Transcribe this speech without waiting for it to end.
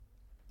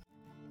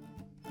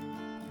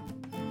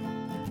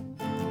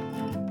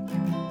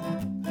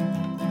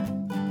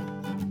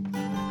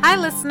Hi,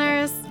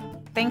 listeners.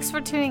 Thanks for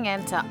tuning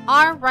in to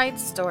Our Right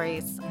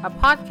Stories, a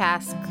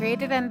podcast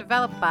created and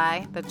developed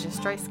by the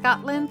Just Right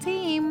Scotland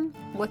team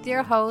with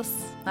your host,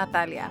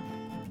 Natalia.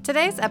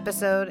 Today's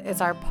episode is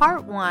our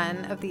part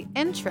one of the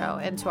intro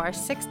into our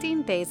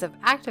 16 Days of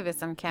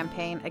Activism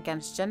campaign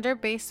against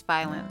gender-based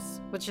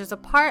violence, which is a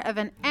part of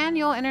an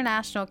annual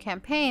international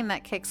campaign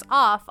that kicks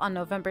off on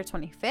November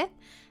 25th,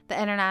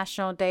 the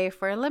International Day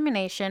for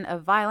Elimination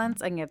of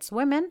Violence Against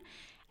Women,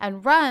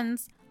 and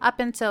runs up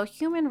until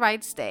Human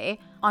Rights Day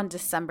on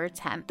December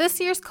 10th. This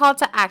year's call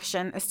to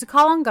action is to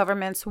call on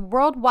governments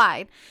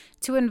worldwide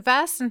to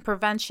invest in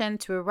prevention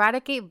to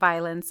eradicate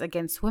violence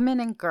against women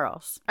and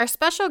girls. Our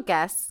special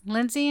guests,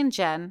 Lindsay and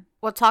Jen,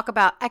 will talk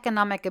about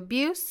economic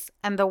abuse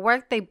and the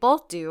work they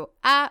both do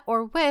at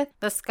or with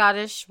the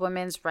Scottish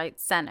Women's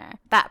Rights Centre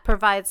that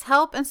provides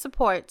help and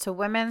support to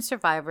women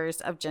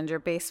survivors of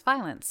gender-based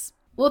violence.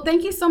 Well,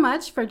 thank you so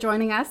much for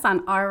joining us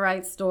on Our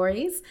Right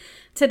Stories.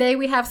 Today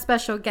we have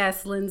special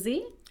guest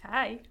Lindsay.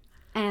 Hi.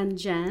 And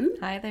Jen.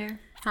 Hi there.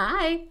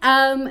 Hi.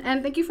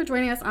 And thank you for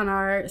joining us on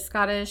our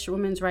Scottish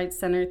Women's Rights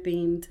Centre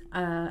themed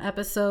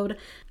episode.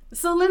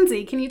 So,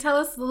 Lindsay, can you tell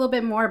us a little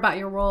bit more about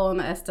your role in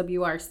the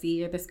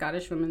SWRC, or the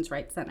Scottish Women's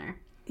Rights Centre?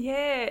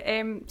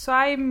 Yeah, so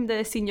I'm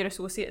the Senior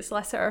Associate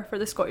Solicitor for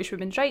the Scottish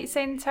Women's Rights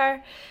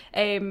Centre.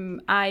 I'm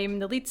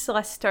the lead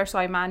solicitor, so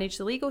I manage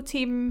the legal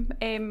team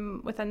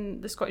within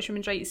the Scottish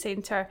Women's Rights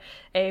Centre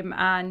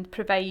and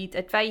provide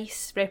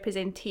advice,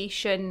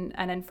 representation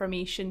and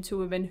information to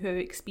women who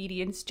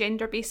experience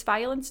gender-based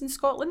violence in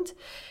Scotland.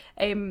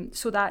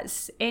 So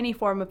that's any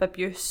form of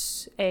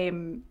abuse,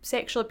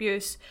 sexual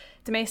abuse,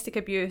 domestic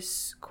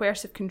abuse,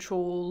 coercive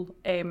control,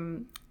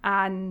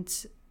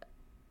 and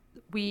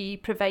we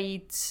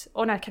provide,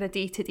 on a kind of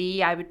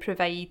day-to-day, I would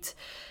provide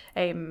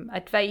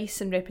advice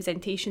and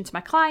representation to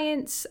my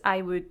clients.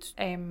 I would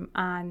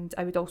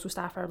also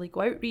staff our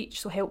legal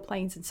outreach, so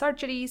helplines and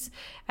surgeries,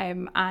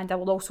 and I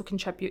will also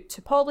contribute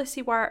to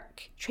policy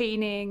work,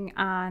 training,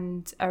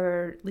 and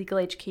our legal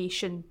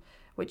education,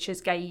 which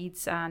is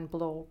guides and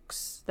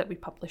blogs that we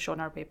publish on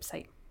our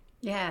website.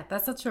 Yeah,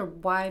 that's such a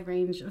wide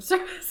range of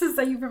services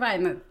that you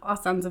provide, and that all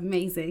sounds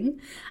amazing.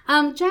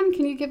 Jen,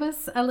 can you give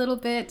us a little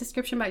bit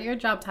description about your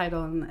job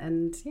title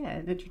and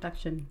an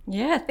introduction?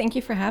 Yeah, thank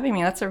you for having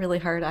me. That's a really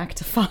hard act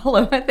to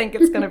follow. I think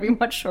it's going to be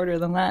much shorter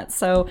than that.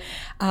 So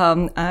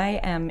I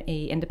am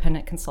a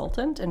independent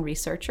consultant and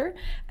researcher,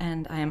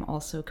 and I am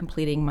also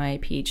completing my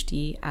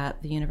PhD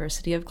at the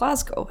University of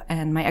Glasgow.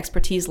 And my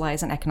expertise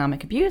lies in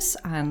economic abuse.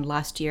 And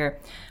last year,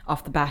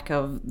 off the back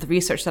of the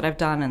research that I've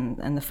done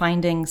and the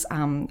findings,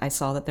 I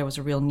saw that there was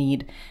a real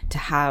need to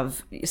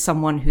have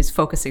someone who's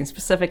focusing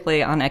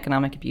specifically on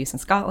economic abuse in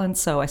Scotland.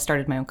 So I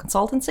started my own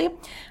consultancy,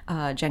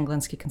 Jen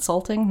Glinsky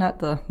Consulting, not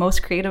the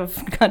most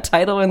creative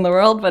title in the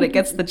world, but it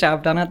gets the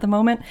job done at the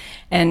moment.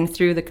 And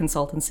through the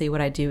consultancy, what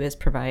I do is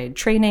provide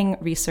training,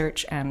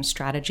 research, and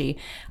strategy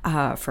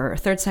for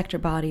third sector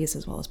bodies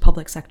as well as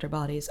public sector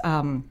bodies.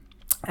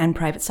 And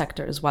private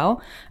sector as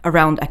well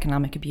around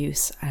economic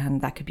abuse. And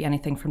that could be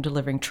anything from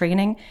delivering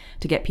training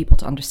to get people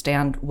to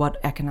understand what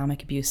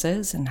economic abuse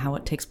is and how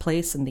it takes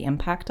place and the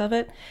impact of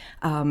it.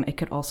 It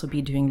could also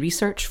be doing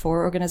research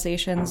for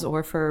organizations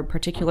or for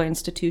particular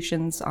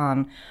institutions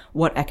on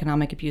what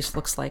economic abuse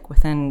looks like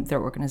within their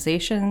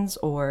organizations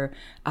or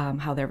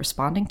how they're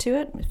responding to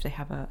it, if they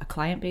have a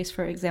client base,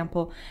 for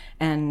example.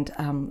 And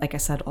like I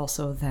said,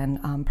 also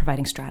then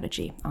providing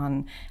strategy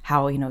on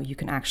how you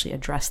can actually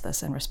address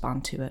this and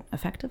respond to it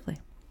effectively.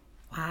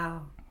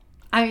 Wow.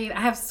 I mean,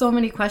 I have so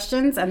many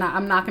questions, and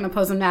I'm not going to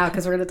pose them now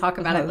because we're going to talk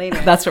about it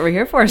later. That's what we're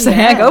here for, so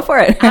yeah, go for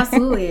it.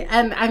 Absolutely.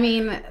 And I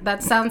mean,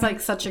 that sounds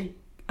like such a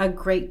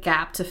great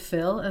gap to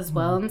fill as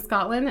well in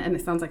Scotland, and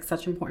it sounds like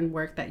such important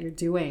work that you're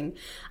doing.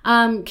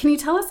 Can you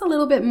tell us a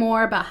little bit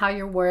more about how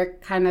your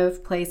work kind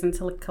of plays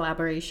into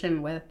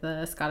collaboration with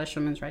the Scottish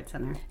Women's Rights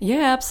Centre?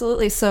 Yeah,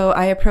 absolutely. So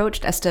I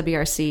approached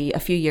SWRC a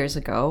few years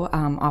ago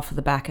off of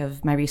the back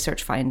of my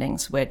research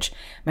findings, which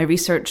my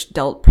research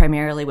dealt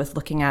primarily with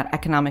looking at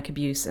economic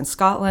abuse in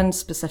Scotland,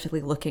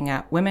 specifically looking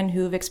at women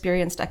who've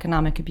experienced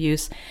economic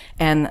abuse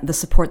and the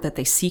support that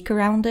they seek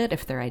around it,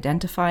 if they're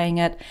identifying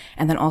it,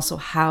 and then also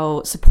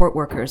how support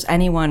workers,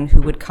 anyone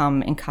who would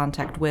come in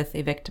contact with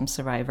a victim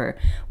survivor,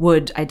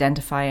 would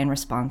identify and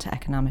respond to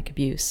economic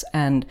abuse.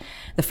 And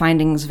the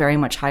findings very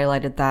much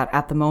highlighted that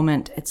at the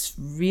moment, it's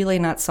really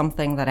not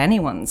something that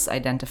anyone's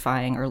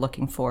identifying or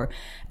looking for.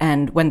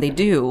 And when they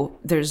do,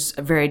 there's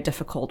a very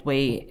difficult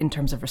way in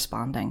terms of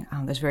responding.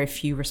 There's very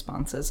few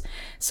responses.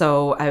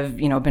 So I've,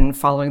 been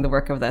following the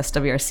work of the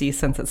SWRC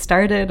since it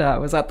started. I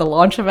was at the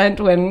launch event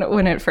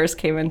when it first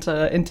came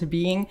into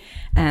being.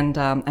 And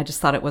I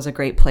just thought it was a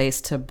great place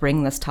to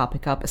bring this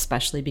topic up,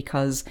 especially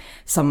because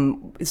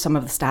some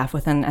of the staff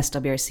within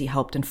SWRC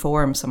helped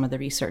inform some of the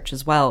research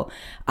as well.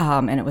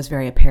 And it was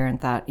very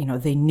apparent that,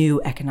 they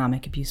knew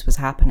economic abuse was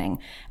happening.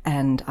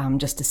 And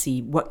just to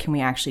see what can we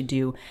actually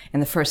do.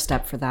 And the first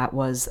step for that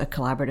was a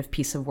collaborative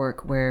piece of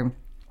work where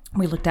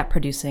we looked at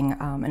producing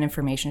an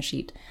information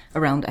sheet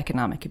around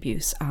economic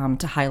abuse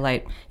to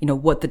highlight,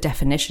 what the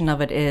definition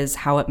of it is,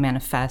 how it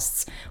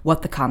manifests,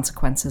 what the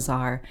consequences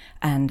are,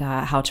 and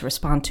how to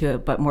respond to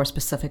it. But more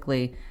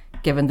specifically,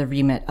 given the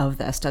remit of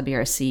the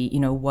SWRC,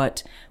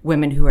 what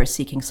women who are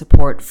seeking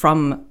support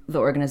from the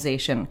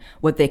organization,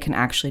 what they can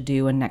actually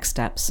do and next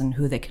steps and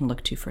who they can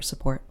look to for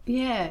support.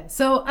 Yeah.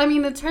 So,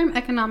 the term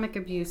economic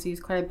abuse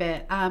used quite a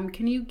bit.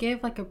 Can you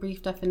give like a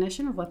brief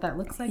definition of what that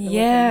looks like?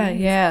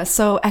 Yeah.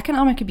 So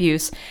economic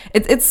abuse,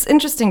 it's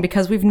interesting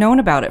because we've known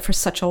about it for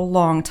such a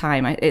long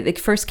time. It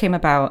first came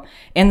about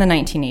in the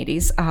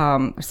 1980s.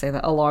 I say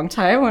that a long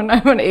time when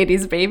I'm an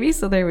 80s baby.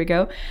 So there we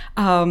go.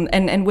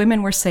 And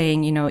women were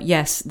saying,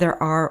 yes,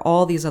 there are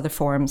all these other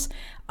forms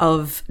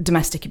of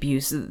domestic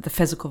abuse, the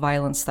physical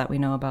violence that we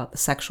know about, the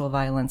sexual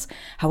violence.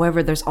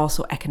 However, there's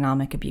also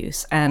economic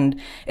abuse.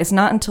 And it's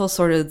not until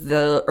sort of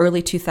the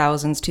early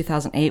 2000s,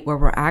 2008, where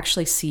we're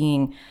actually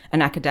seeing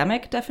an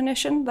academic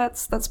definition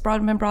that's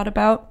been brought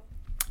about.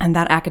 And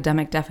that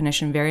academic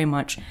definition very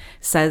much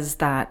says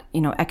that,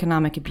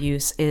 economic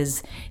abuse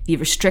is the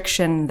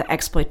restriction, the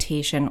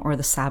exploitation, or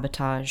the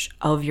sabotage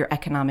of your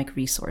economic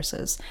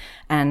resources.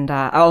 And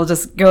I'll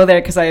just go there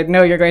because I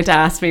know you're going to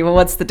ask me, well,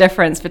 what's the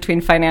difference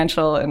between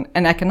financial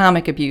and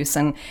economic abuse?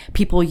 And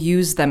people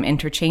use them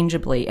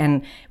interchangeably.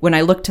 And when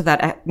I look to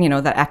that,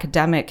 that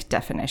academic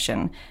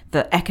definition,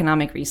 the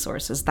economic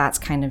resources, that's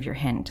kind of your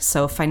hint.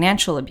 So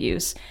financial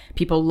abuse,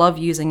 people love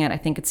using it. I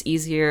think it's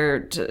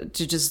easier to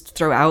just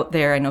throw out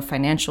there. I know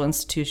financial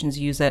institutions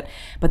use it,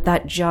 but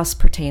that just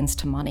pertains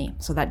to money.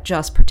 So that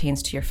just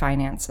pertains to your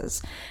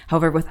finances.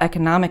 However, with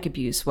economic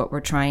abuse, what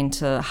we're trying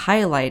to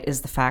highlight is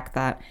the fact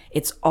that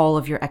it's all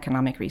of your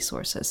economic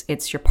resources.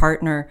 It's your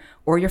partner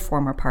or your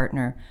former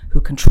partner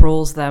who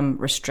controls them,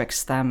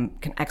 restricts them,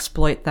 can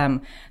exploit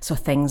them. So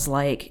things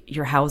like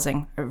your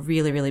housing, a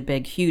really, really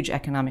big, huge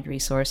economic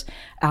resource,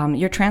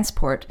 your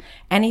transport,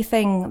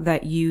 anything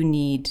that you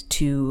need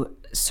to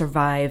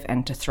survive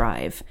and to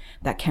thrive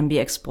that can be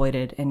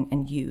exploited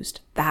and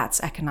used. That's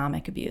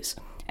economic abuse.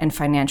 And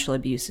financial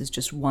abuse is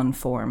just one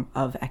form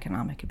of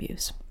economic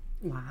abuse.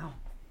 Wow.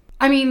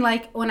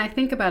 When I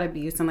think about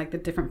abuse and the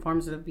different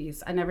forms of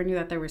abuse, I never knew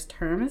that there was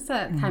terms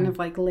that kind of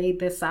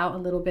laid this out a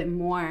little bit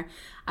more.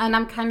 And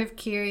I'm kind of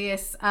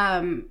curious,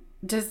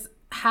 does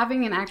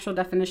having an actual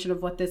definition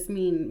of what this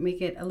means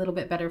make it a little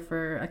bit better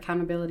for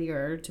accountability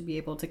or to be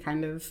able to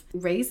kind of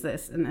raise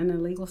this in a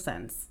legal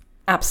sense?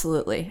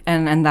 Absolutely.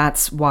 And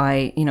that's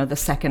why, the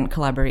second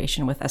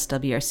collaboration with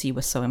SWRC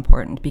was so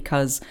important,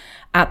 because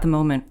at the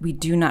moment, we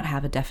do not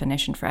have a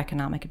definition for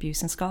economic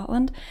abuse in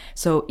Scotland.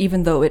 So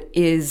even though it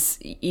is,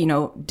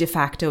 de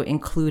facto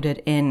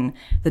included in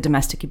the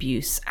Domestic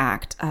Abuse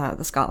Act,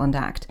 the Scotland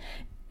Act,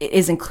 it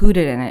is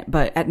included in it,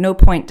 but at no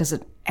point does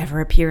it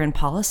ever appear in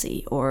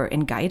policy or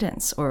in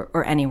guidance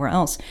or anywhere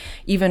else.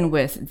 Even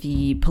with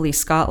the Police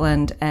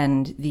Scotland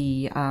and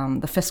the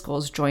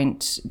Fiscal's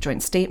joint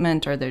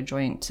statement or their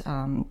joint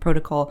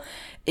protocol,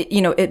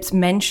 it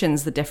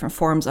mentions the different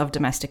forms of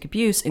domestic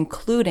abuse,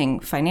 including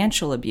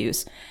financial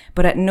abuse.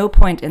 But at no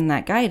point in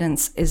that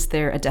guidance is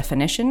there a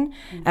definition.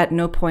 Mm-hmm. At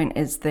no point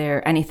is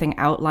there anything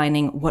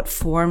outlining what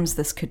forms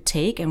this could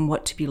take and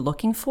what to be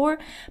looking for.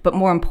 But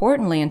more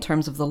importantly, in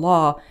terms of the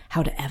law,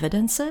 how to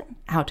evidence it,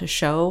 how to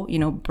show,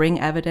 bring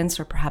evidence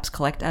or perhaps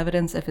collect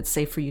evidence if it's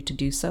safe for you to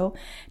do so,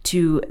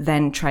 to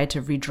then try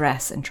to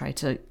redress and try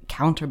to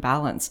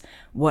counterbalance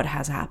what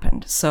has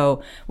happened.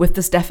 So with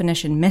this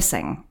definition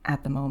missing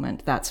at the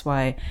moment, that's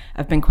why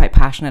I've been quite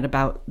passionate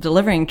about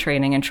delivering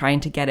training and trying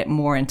to get it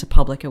more into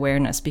public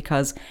awareness,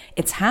 because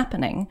it's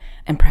happening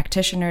and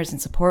practitioners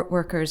and support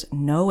workers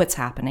know it's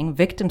happening.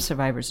 Victim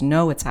survivors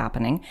know it's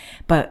happening.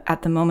 But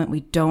at the moment, we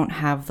don't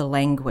have the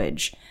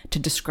language to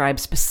describe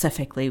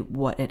specifically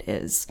what it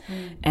is.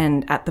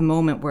 And at the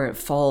moment where it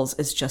falls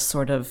is just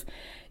sort of,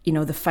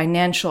 the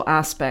financial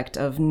aspect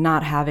of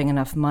not having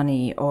enough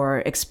money or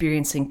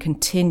experiencing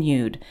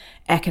continued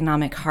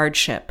economic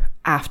hardship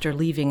after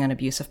leaving an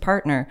abusive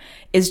partner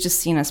is just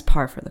seen as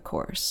par for the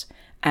course.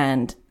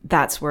 And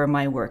that's where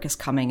my work is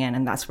coming in.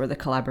 And that's where the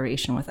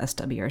collaboration with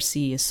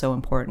SWRC is so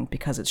important,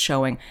 because it's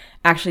showing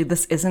actually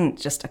this isn't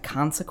just a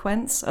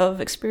consequence of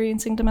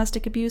experiencing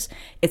domestic abuse.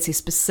 It's a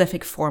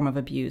specific form of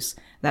abuse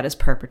that is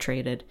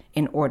perpetrated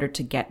in order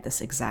to get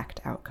this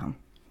exact outcome.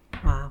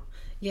 Wow.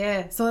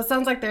 Yeah, so it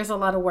sounds like there's a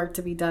lot of work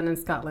to be done in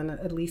Scotland,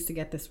 at least to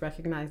get this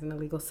recognized in a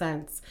legal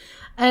sense.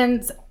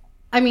 And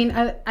I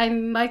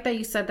like that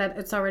you said that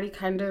it's already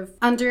kind of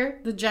under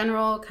the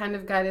general kind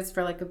of guidance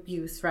for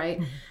abuse, right?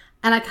 Mm-hmm.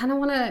 And I kind of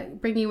want to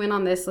bring you in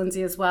on this,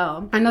 Lindsay, as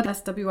well. I know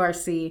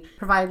SWRC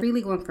provides free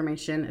legal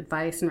information,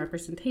 advice, and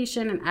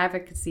representation and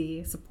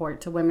advocacy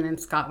support to women in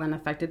Scotland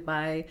affected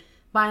by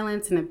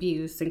violence and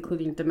abuse,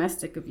 including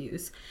domestic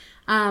abuse.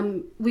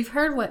 We've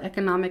heard what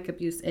economic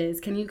abuse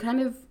is. Can you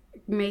kind of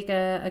make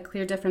a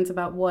clear difference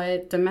about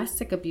what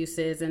domestic abuse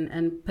is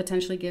and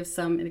potentially give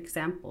some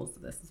examples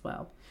of this as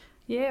well?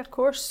 Yeah, of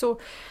course. So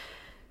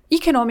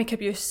economic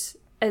abuse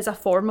is a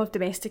form of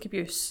domestic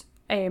abuse.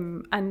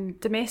 And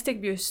domestic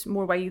abuse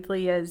more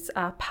widely is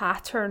a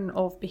pattern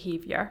of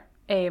behaviour,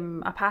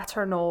 a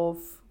pattern of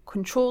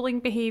controlling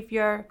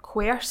behaviour,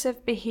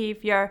 coercive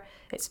behaviour.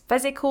 It's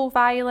physical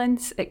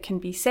violence, it can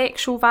be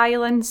sexual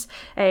violence,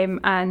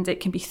 and it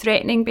can be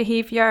threatening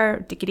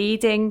behaviour,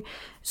 degrading.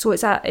 So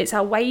it's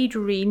a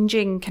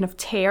wide-ranging kind of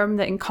term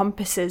that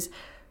encompasses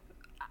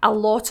a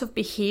lot of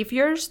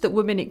behaviours that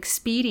women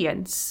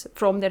experience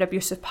from their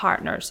abusive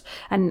partners,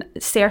 and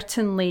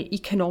certainly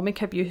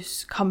economic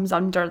abuse comes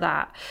under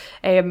that.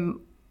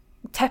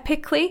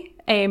 Typically,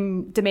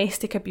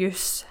 domestic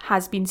abuse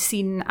has been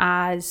seen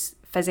as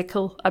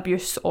physical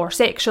abuse or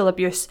sexual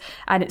abuse,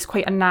 and it's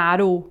quite a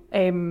narrow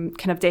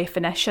kind of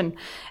definition.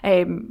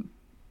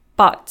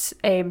 But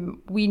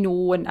we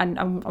know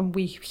and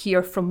we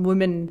hear from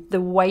women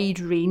the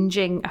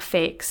wide-ranging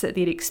effects that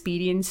they're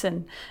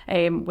experiencing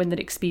when they're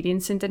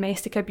experiencing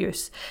domestic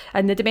abuse.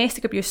 And the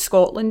Domestic Abuse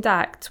Scotland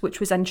Act, which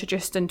was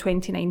introduced in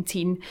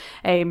 2019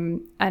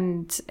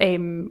 and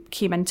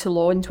came into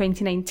law in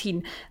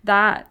 2019,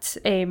 that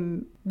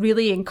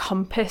really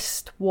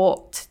encompassed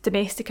what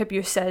domestic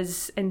abuse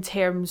is in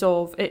terms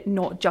of it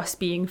not just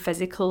being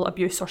physical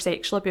abuse or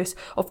sexual abuse.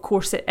 Of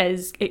course it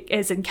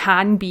is and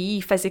can be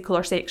physical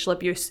or sexual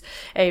abuse,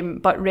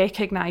 but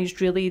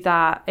recognised really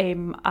that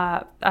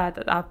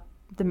the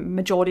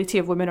majority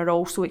of women are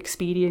also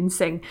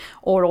experiencing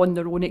or on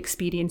their own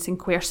experiencing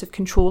coercive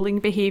controlling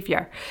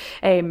behaviour.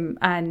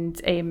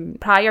 And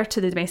prior to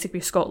the Domestic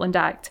Abuse Scotland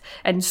Act,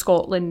 in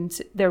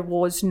Scotland there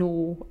was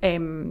no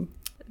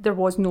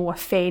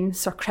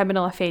offence or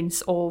criminal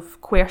offence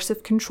of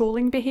coercive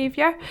controlling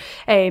behaviour.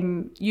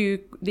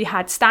 They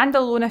had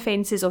standalone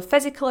offences of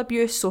physical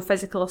abuse, so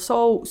physical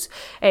assaults.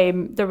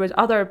 There was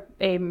other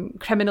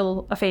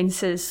criminal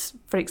offences,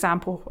 for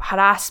example,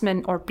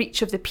 harassment or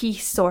breach of the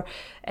peace, or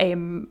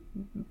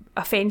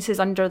offences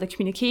under the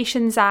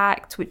Communications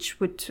Act, which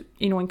would,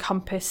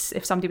 encompass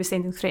if somebody was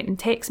sending threatening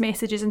text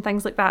messages and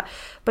things like that.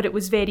 But it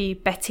was very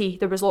bitty.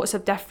 There was lots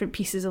of different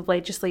pieces of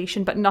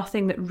legislation, but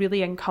nothing that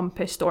really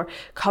encompassed or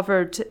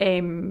covered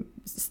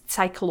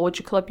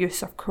psychological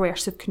abuse or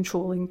coercive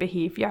controlling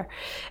behaviour.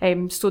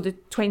 So the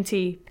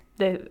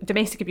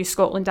Domestic Abuse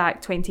Scotland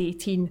Act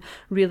 2018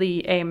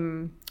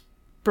 really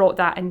brought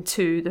that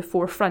into the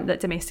forefront, that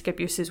domestic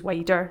abuse is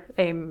wider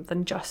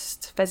than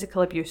just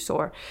physical abuse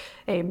or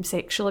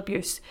sexual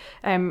abuse.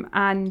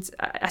 And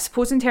I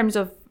suppose in terms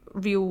of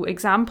real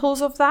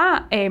examples of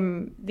that,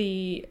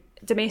 the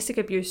domestic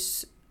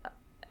abuse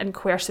and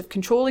coercive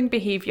controlling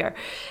behaviour,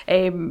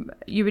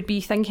 you would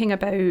be thinking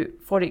about,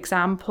 for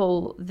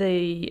example,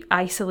 the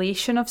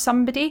isolation of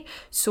somebody.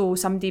 So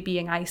somebody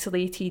being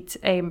isolated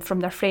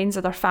from their friends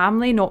or their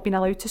family, not being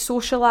allowed to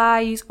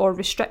socialise, or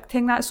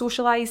restricting that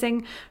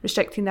socialising,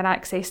 restricting their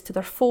access to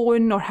their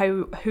phone or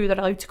who they're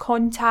allowed to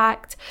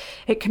contact.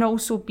 It can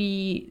also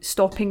be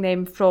stopping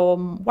them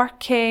from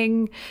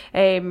working,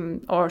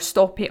 or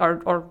stopping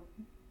or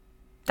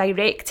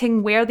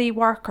directing where they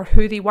work or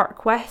who they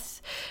work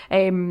with,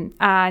 and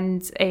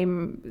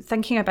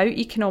thinking about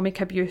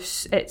economic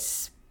abuse,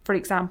 it's, for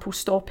example,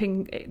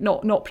 stopping,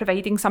 not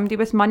providing somebody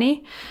with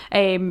money,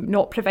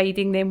 not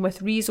providing them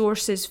with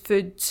resources,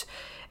 food,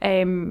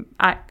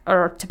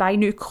 or to buy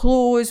new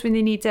clothes when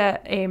they need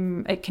it.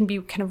 It can be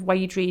kind of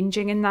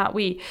wide-ranging in that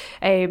way,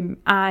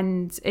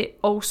 and it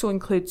also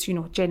includes,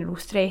 general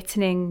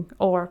threatening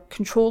or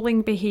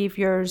controlling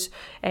behaviours,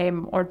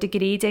 or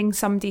degrading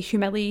somebody,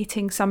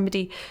 humiliating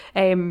somebody,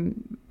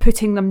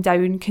 putting them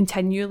down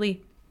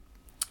continually.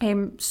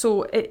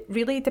 So it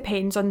really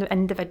depends on the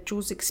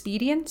individual's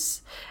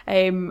experience,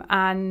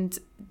 and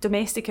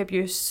domestic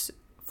abuse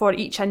for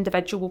each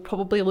individual will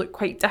probably look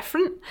quite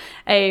different,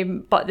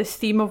 but the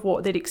theme of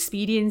what they're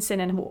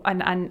experiencing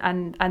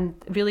and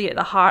really at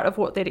the heart of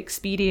what they're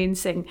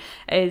experiencing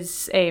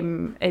is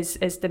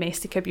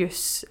domestic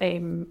abuse,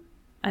 and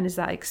is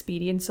that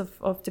experience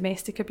of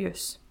domestic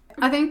abuse.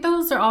 I think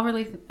those are all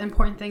really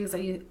important things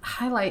that you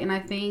highlight, and I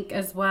think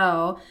as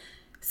well,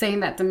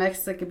 saying that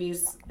domestic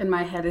abuse in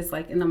my head is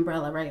like an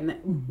umbrella, right?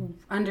 And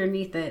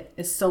underneath it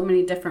is so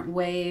many different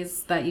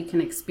ways that you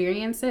can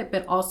experience it,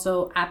 but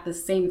also at the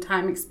same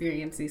time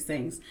experience these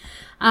things.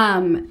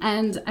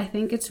 And I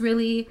think it's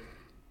really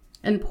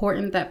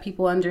important that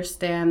people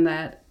understand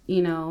that,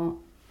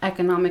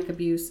 economic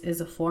abuse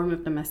is a form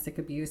of domestic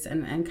abuse,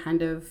 and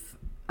kind of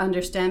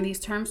understand these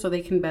terms so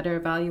they can better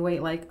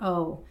evaluate, like,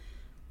 oh,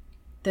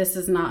 this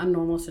is not a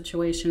normal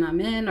situation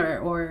I'm in,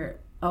 or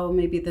oh,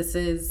 maybe this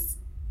is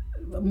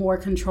more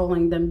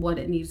controlling than what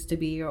it needs to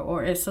be,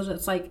 or it's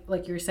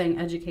like you're saying,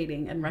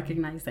 educating and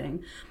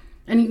recognizing.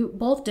 And you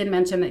both did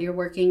mention that you're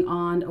working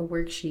on a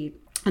worksheet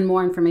and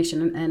more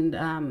information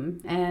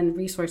and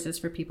resources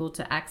for people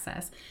to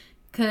access.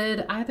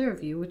 Could either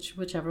of you,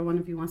 whichever one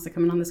of you wants to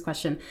come in on this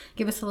question,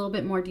 give us a little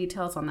bit more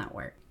details on that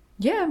work?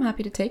 Yeah, I'm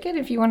happy to take it.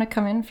 If you want to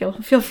come in, feel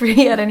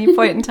free at any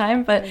point in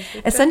time. But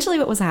essentially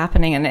what was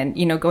happening,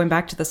 and going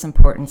back to this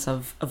importance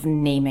of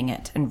naming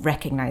it and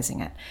recognizing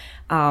it,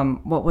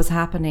 what was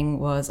happening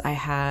was I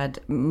had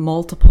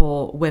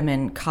multiple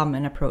women come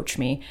and approach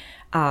me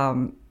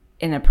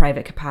in a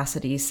private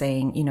capacity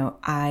saying, you know,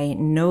 I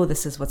know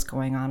this is what's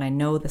going on. I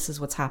know this is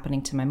what's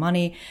happening to my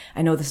money.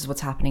 I know this is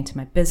what's happening to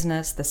my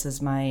business. This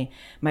is my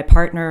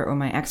partner or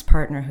my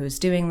ex-partner who's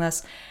doing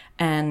this.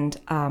 And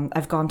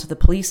I've gone to the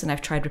police and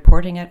I've tried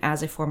reporting it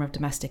as a form of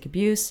domestic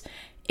abuse.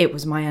 It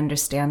was my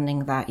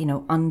understanding that, you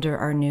know, under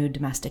our new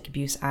Domestic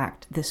Abuse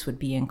Act, this would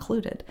be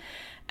included.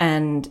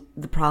 And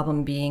the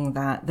problem being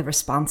that the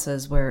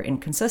responses were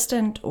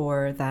inconsistent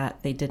or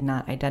that they did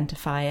not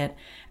identify it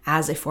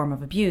as a form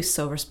of abuse.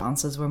 So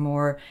responses were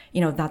more,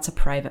 you know, that's a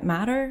private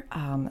matter.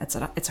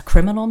 It's a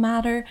criminal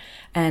matter.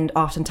 And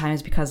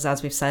oftentimes, because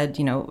as we've said,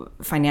 you know,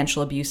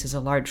 financial abuse is a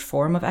large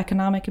form of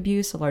economic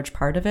abuse, a large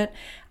part of it.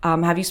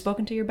 Have you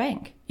spoken to your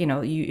bank? You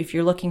know, if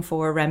you're looking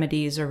for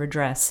remedies or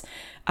redress,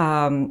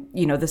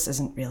 you know, this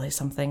isn't really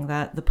something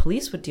that the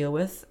police would deal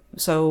with.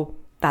 So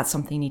that's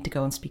something you need to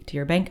go and speak to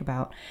your bank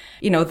about.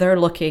 You know, they're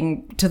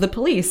looking to the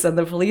police and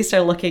the police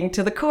are looking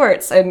to the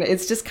courts. And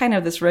it's just kind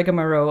of this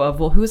rigmarole of,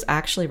 well, who's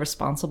actually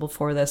responsible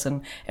for this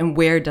and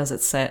where does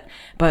it sit?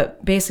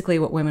 But basically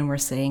what women were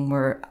saying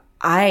were,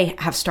 I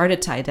have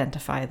started to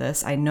identify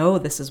this. I know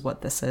this is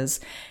what this is.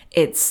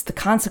 The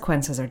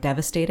consequences are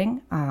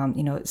devastating.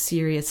 You know,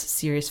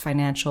 serious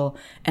financial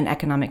and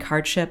economic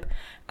hardship,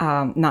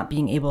 not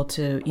being able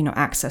to, you know,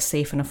 access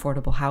safe and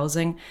affordable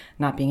housing,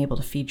 not being able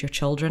to feed your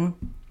children.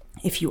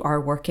 If you are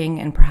working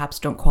and perhaps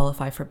don't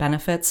qualify for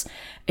benefits,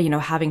 you know,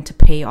 having to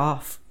pay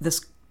off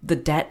the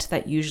debt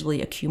that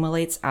usually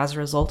accumulates as a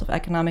result of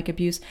economic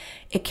abuse,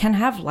 it can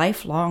have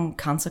lifelong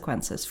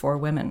consequences for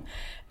women.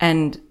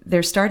 And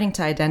they're starting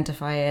to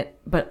identify it,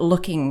 but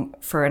looking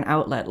for an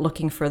outlet,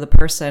 looking for the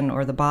person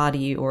or the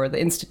body or the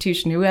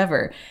institution,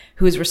 whoever,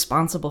 who is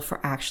responsible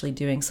for actually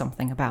doing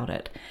something about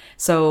it.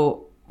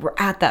 So we're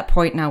at that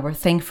point now where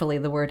thankfully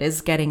the word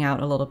is getting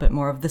out a little bit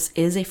more of this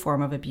is a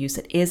form of abuse.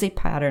 It is a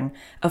pattern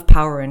of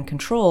power and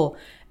control.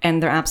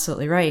 And they're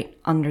absolutely right.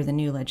 Under the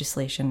new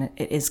legislation,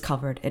 it is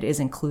covered. It is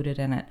included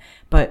in it.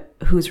 But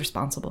who's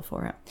responsible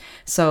for it?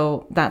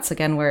 So that's,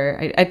 again,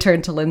 where I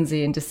turn to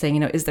Lindsay and just saying, you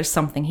know, is there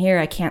something here?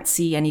 I can't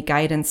see any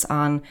guidance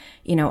on,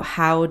 you know,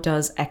 how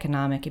does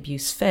economic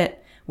abuse fit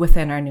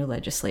within our new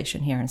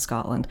legislation here in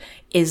Scotland?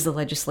 Is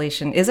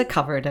it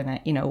covered in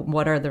it? You know,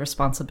 what are the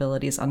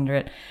responsibilities under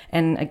it?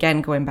 And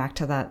again, going back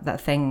to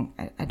that thing,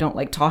 I don't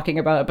like talking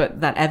about it,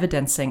 but that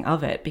evidencing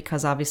of it,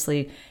 because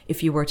obviously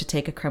if you were to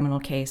take a criminal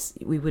case,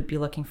 we would be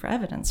looking for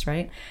evidence,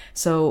 right?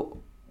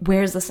 So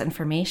where's this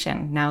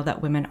information now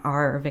that women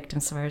are, or victim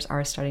survivors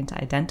are starting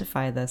to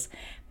identify this,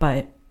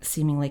 but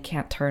seemingly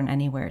can't turn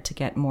anywhere to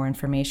get more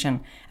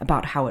information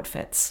about how it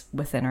fits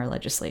within our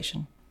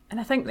legislation? And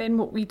I think then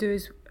what we do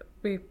is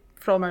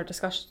from my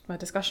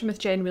discussion with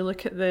Jen, we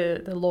look at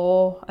the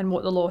law and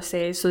what the law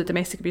says, so the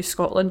Domestic Abuse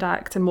Scotland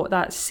Act and what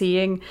that's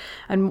saying,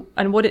 and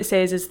what it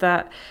says is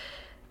that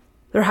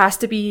there has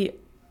to be,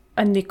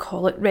 and they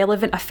call it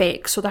relevant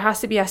effects. So there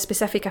has to be a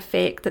specific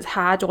effect that's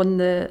had on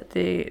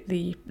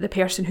the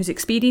person who's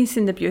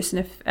experiencing the abuse,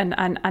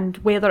 and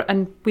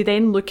we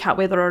then look at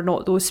whether or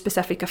not those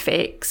specific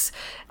effects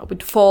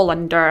would fall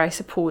under, I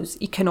suppose,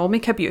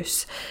 economic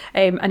abuse.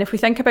 And if we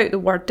think about the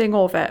wording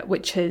of it,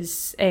 which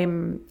is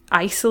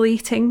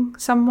isolating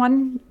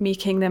someone,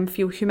 making them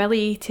feel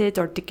humiliated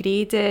or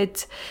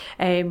degraded,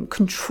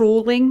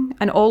 controlling,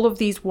 and all of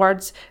these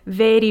words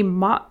very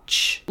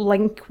much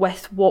link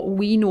with what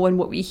we know and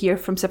what we hear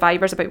from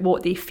survivors about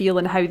what they feel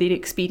and how they're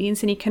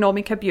experiencing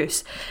economic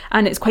abuse.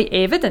 And it's quite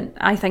evident,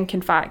 I think,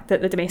 in fact,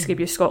 that the Domestic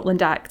Abuse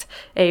Scotland Act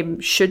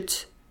should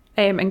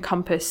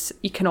encompass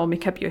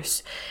economic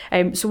abuse.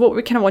 So what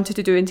we kind of wanted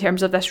to do in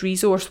terms of this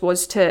resource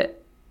was to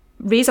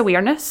raise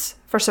awareness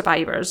for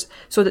survivors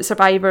so that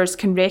survivors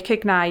can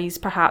recognise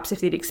perhaps if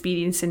they're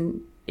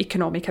experiencing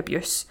economic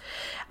abuse,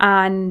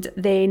 and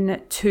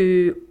then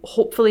to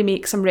hopefully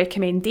make some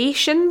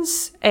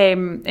recommendations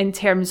in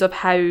terms of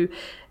how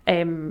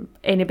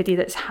anybody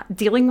that's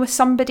dealing with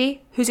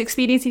somebody who's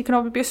experiencing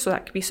economic abuse, so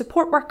that could be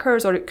support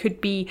workers or it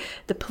could be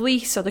the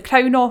police or the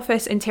Crown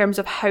Office, in terms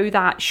of how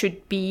that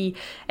should be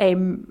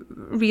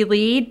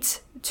relayed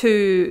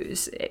to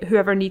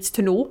whoever needs to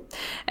know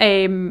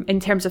in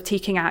terms of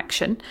taking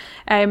action,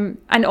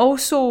 and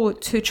also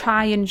to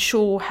try and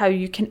show how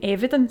you can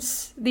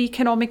evidence the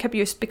economic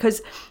abuse,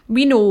 because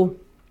we know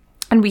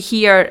and we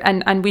hear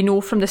and we know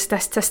from the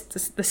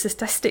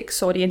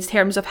statistics, in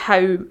terms of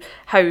how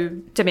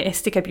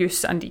domestic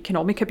abuse and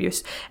economic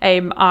abuse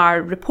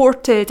are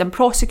reported and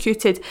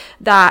prosecuted,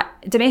 that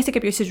domestic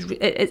abuse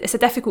it's a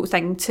difficult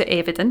thing to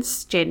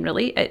evidence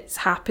generally. It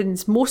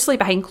happens mostly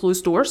behind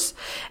closed doors.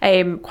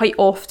 Quite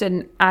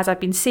often, as I've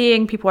been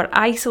saying, people are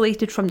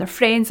isolated from their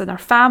friends and their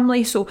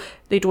family, so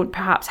they don't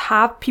perhaps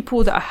have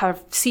people that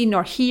have seen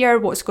or hear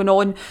what's going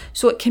on.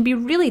 So it can be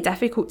really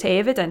difficult to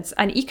evidence,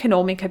 and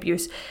economic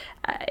abuse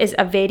is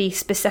a very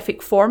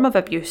specific form of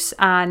abuse,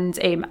 and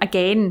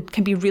again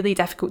can be really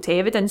difficult to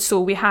evidence.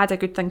 So we had a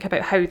good think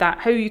about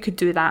how you could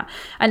do that,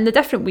 and the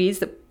different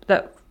ways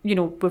that you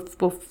know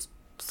we've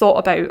thought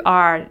about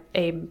are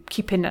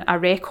keeping a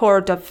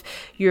record of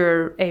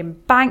your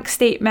bank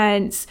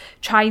statements,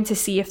 trying to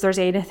see if there's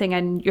anything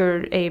in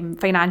your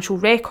financial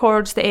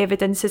records that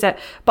evidences it,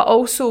 but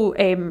also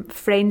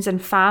friends and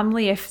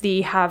family, if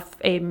they have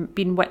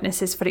been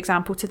witnesses, for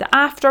example, to the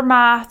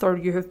aftermath, or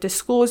you have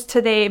disclosed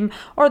to them,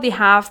 or they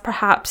have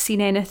perhaps seen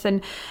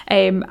anything,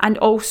 and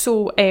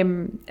also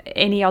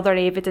any other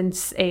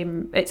evidence.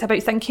 It's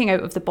about thinking out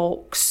of the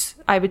box,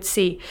 I would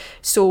say.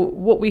 So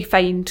what we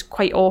find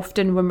quite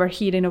often when we're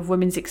hearing of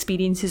women's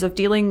experiences of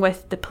dealing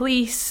with the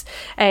police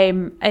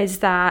is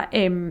that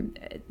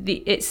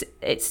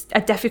it's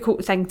a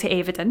difficult thing to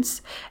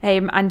evidence,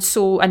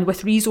 and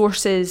with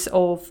resources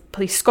of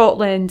Police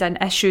Scotland and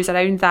issues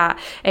around that,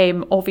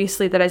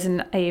 obviously there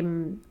isn't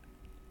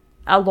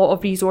a lot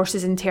of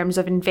resources in terms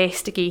of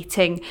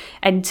investigating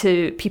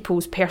into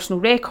people's personal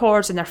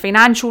records and their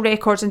financial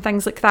records and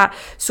things like that.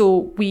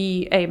 So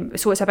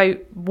so it's about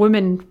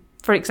women,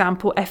 for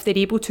example, if they're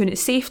able to and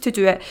it's safe to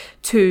do it,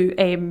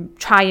 to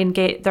try and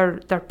get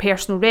their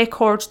personal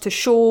records to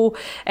show,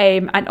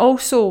 and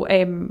also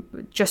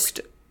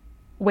just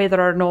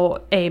whether or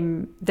not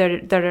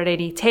there are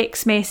any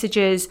text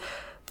messages,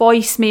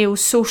 voicemails,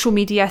 social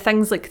media,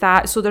 things like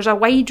that. So there's a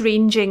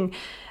wide-ranging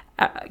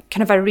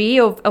kind of array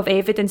of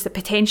evidence that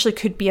potentially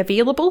could be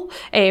available,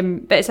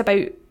 but it's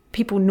about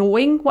people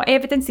knowing what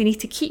evidence they need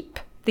to keep,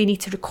 they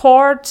need to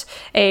record,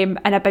 and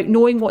about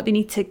knowing what they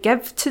need to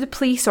give to the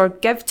police or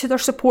give to their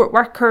support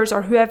workers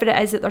or whoever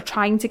it is that they're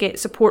trying to get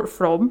support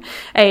from,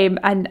 and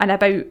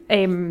about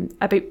I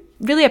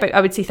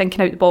would say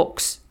thinking out the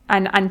box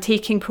and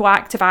taking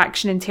proactive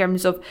action in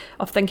terms of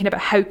thinking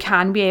about how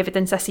can we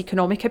evidence this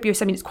economic abuse.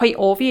 I mean, it's quite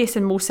obvious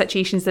in most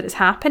situations that it's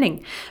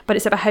happening, but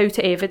it's about how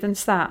to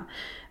evidence that.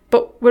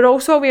 But we're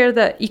also aware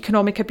that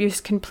economic abuse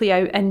can play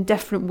out in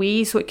different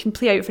ways. So it can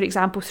play out, for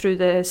example, through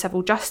the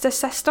civil justice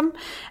system.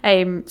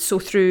 So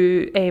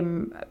through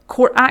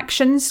court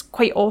actions,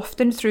 quite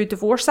often through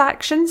divorce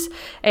actions,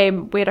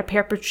 where a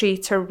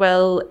perpetrator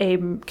will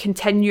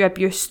continue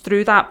abuse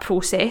through that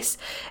process.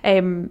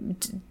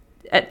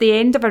 At the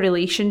end of a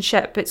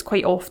relationship, it's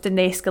quite often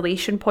the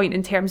escalation point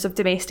in terms of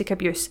domestic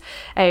abuse.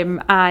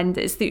 And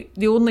it's the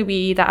only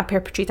way that a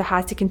perpetrator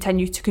has to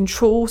continue to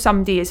control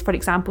somebody is, for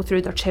example,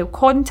 through their child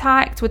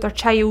contact with their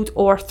child,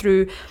 or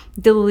through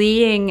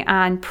delaying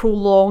and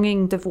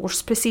prolonging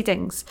divorce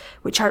proceedings,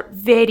 which are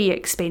very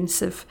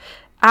expensive.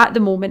 At the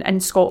moment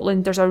in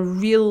Scotland, there's a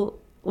real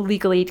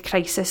legal aid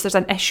crisis. There's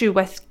an issue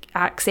with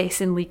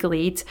accessing legal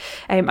aid,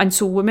 and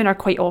so women are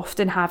quite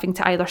often having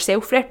to either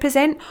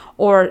self-represent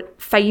or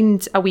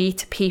find a way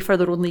to pay for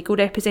their own legal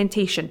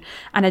representation.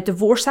 And a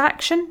divorce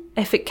action,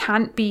 if it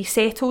can't be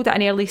settled at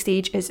an early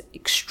stage, is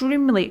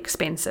extremely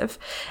expensive,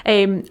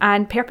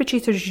 and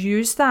perpetrators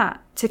use that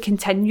to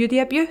continue the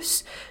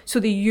abuse. So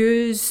they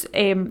use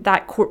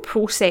that court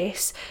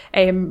process,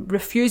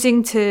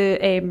 refusing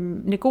to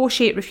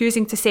negotiate,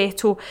 refusing to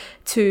settle,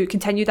 to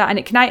continue that. And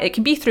it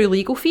can be through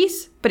legal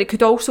fees, but it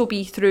could also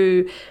be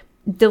through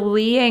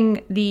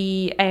delaying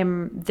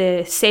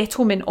the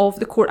settlement of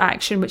the court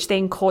action, which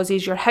then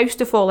causes your house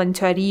to fall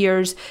into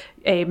arrears.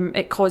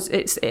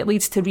 It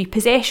leads to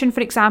repossession,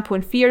 for example,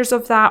 and fears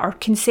of that, or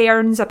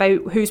concerns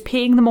about who's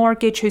paying the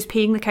mortgage, who's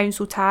paying the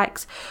council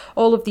tax,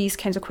 all of these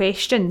kinds of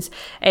questions,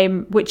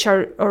 which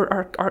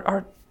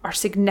are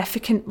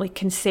significantly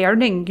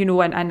concerning,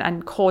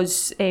 and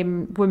cause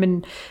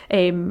women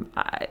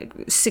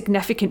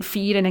significant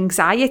fear and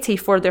anxiety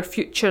for their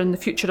future and the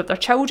future of their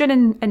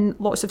children in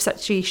lots of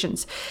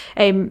situations.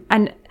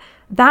 And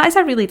that is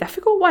a really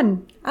difficult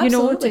one,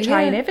 to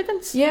try and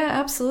evidence. Yeah,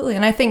 absolutely.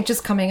 And I think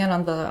just coming in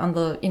on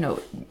the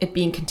it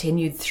being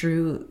continued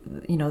through,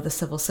 the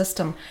civil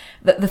system,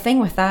 the thing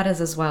with that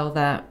is as well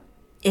that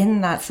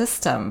in that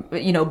system,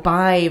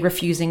 by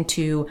refusing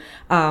to,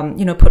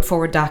 put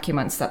forward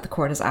documents that the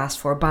court has asked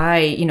for,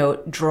 by,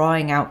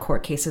 drawing out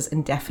court cases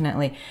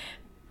indefinitely,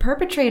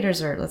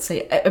 perpetrators, or let's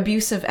say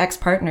abusive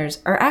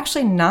ex-partners, are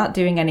actually not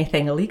doing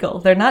anything illegal.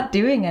 They're not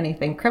doing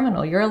anything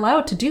criminal. You're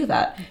allowed to do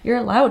that. You're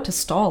allowed to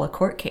stall a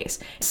court case.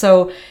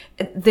 So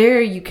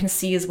there you can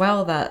see as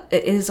well that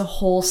it is a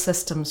whole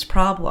systems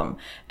problem,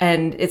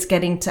 and it's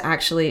getting to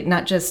actually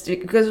not just,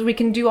 because we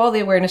can do all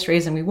the awareness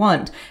raising we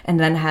want and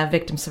then have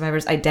victim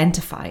survivors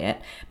identify it,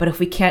 but if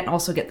we can't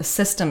also get the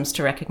systems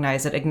to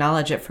recognize it,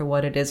 acknowledge it for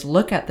what it is,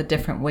 look at the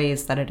different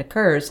ways that it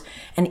occurs,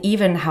 and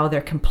even how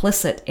they're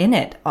complicit in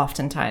it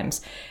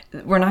oftentimes,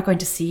 we're not going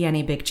to see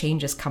any big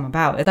changes come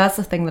about. That's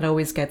the thing that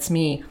always gets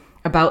me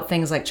about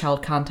things like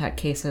child contact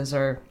cases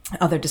or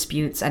other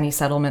disputes, any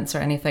settlements or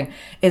anything,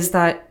 is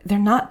that they're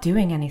not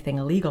doing anything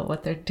illegal.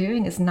 What they're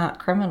doing is not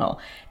criminal.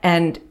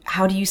 And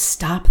how do you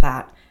stop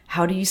that?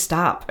 How do you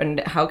stop? And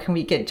how can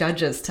we get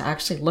judges to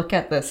actually look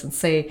at this and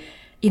say,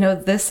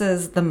 this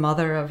is the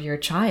mother of your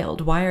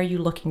child. Why are you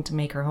looking to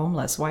make her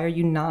homeless? Why are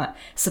you not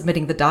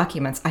submitting the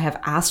documents I have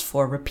asked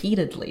for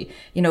repeatedly?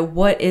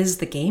 What is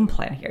the game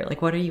plan here?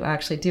 Like, what are you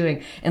actually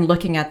doing? And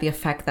looking at the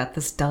effect that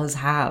this does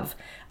have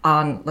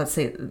on, let's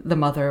say, the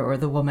mother or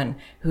the woman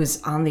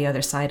who's on the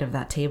other side of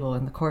that table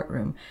in the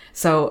courtroom.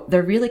 So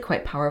they're really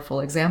quite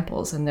powerful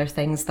examples, and they're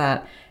things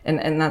that,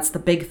 and that's the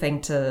big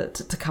thing to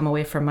come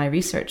away from my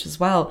research as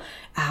well,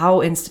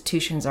 how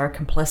institutions are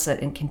complicit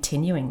in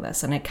continuing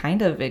this. And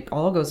it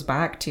all goes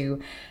back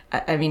to,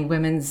 I mean,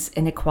 women's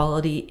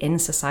inequality in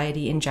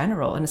society in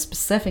general, and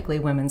specifically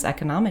women's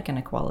economic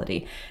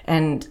inequality.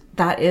 And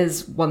that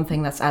is one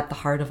thing that's at the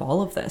heart of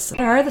all of this.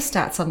 What are the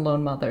stats on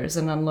lone mothers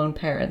and on lone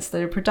parents?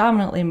 They're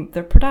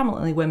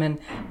predominantly women,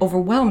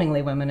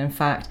 overwhelmingly women, in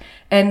fact.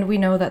 And we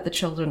know that the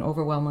children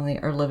overwhelmingly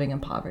are living in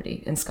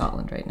poverty in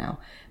Scotland right now.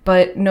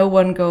 But no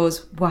one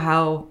goes,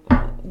 wow,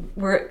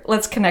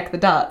 let's connect the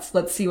dots.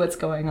 Let's see what's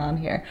going on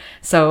here.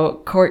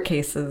 So court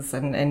cases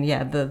and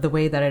yeah, the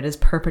way that it is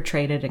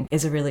perpetrated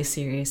is a really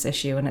serious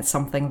issue. And it's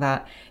something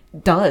that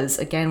does,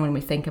 again, when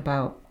we think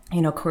about,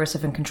 you know,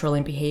 coercive and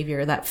controlling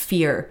behavior, that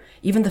fear,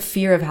 even the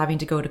fear of having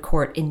to go to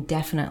court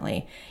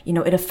indefinitely, you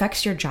know, it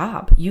affects your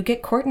job. You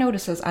get court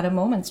notices at a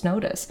moment's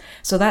notice.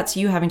 So that's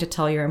you having to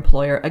tell your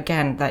employer,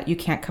 again, that you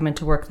can't come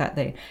into work that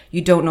day.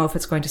 You don't know if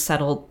it's going to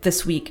settle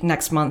this week,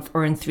 next month,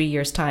 or in 3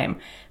 years' time.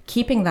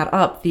 Keeping that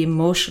up, the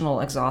emotional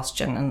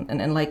exhaustion,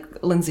 and like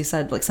Lindsay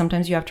said, like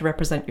sometimes you have to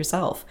represent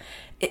yourself.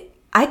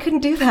 I couldn't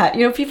do that.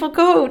 You know, people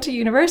go to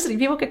university,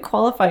 people get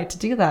qualified to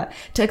do that.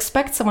 To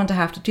expect someone to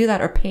have to do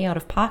that or pay out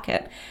of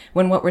pocket,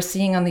 when what we're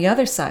seeing on the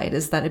other side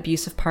is that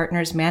abusive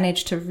partners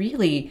manage to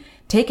really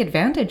take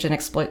advantage and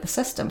exploit the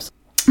systems.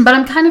 But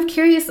I'm kind of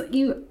curious,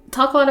 you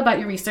talk a lot about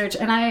your research,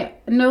 and I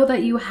know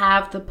that you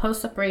have the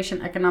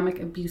post-separation economic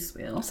abuse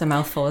wheel. It's a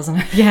mouthful, isn't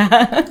it? Yeah.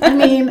 I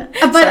mean,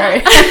 but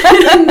sorry.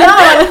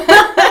 No.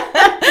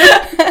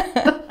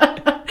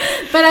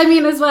 But I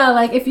mean, as well,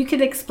 like, if you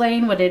could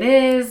explain what it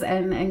is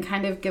and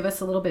kind of give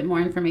us a little bit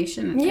more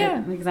information,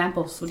 and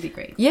examples would be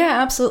great.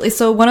 Yeah, absolutely.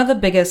 So one of the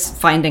biggest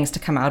findings to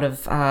come out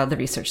of the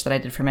research that I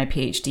did for my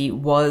PhD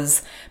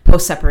was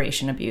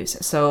post-separation abuse.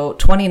 So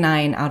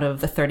 29 out of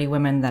the 30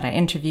 women that I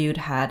interviewed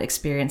had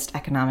experienced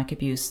economic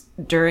abuse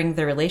during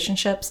their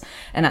relationships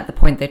and at the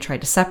point they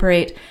tried to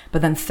separate,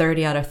 but then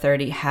 30 out of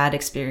 30 had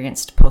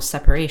experienced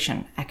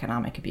post-separation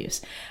economic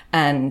abuse.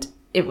 And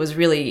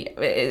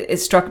it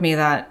struck me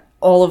that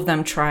all of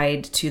them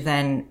tried to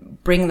then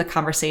bring the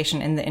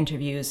conversation in the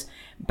interviews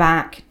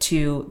back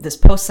to this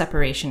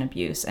post-separation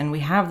abuse. And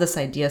we have this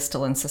idea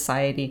still in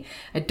society,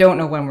 I don't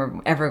know when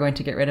we're ever going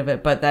to get rid of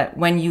it, but that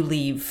when you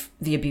leave,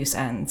 the abuse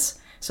ends.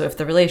 So if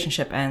the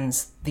relationship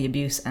ends, the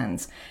abuse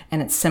ends.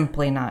 And it's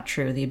simply not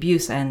true. The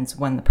abuse ends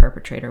when the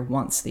perpetrator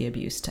wants the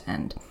abuse to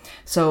end.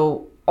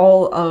 So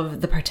all of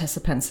the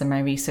participants in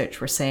my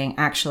research were saying,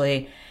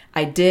 actually,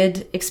 I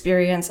did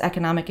experience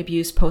economic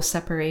abuse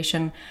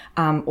post-separation,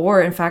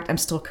 or in fact, I'm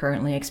still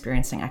currently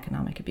experiencing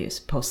economic abuse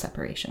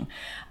post-separation.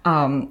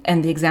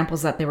 And the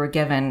examples that they were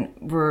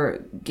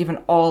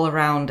given all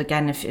around.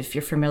 Again, if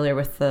you're familiar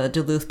with the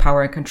Duluth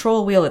Power and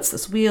Control wheel, it's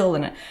this wheel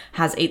and it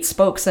has 8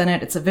 spokes in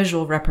it. It's a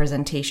visual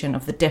representation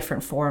of the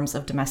different forms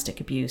of domestic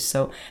abuse.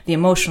 So the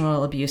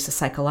emotional abuse, the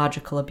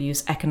psychological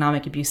abuse,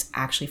 economic abuse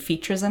actually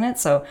features in it.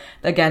 So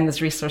again,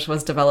 this research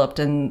was developed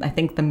in, I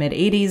think, the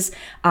mid-'80s.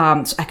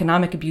 So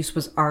economic abuse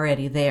was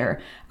already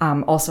there.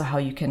 Also how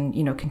you can,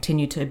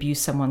 continue to abuse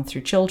someone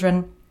through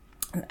children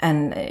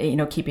and,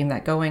 keeping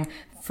that going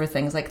for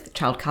things like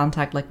child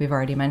contact, like we've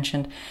already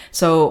mentioned.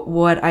 So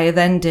what I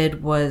then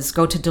did was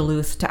go to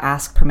Duluth to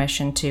ask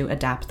permission to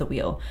adapt the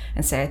wheel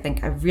and say, I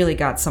think I've really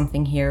got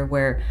something here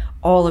where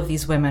all of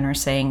these women are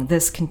saying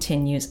this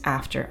continues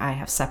after I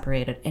have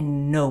separated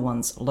and no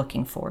one's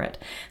looking for it.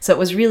 So it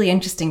was really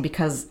interesting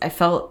because I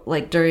felt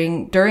like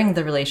during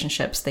the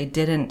relationships, they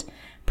didn't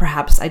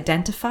perhaps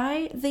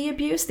identify the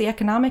abuse, the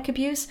economic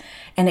abuse.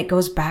 And it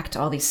goes back to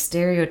all these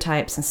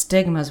stereotypes and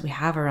stigmas we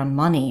have around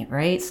money,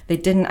 right? They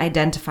didn't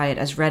identify it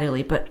as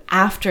readily, but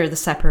after the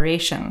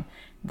separation,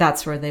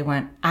 that's where they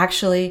went,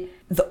 actually,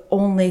 the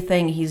only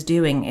thing he's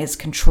doing is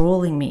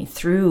controlling me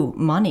through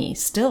money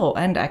still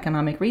and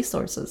economic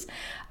resources.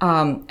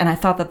 And I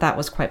thought that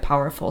was quite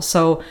powerful.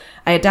 So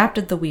I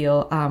adapted the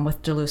wheel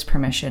with Duluth's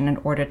permission in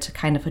order to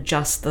kind of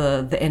adjust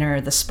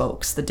the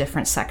spokes, the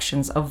different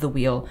sections of the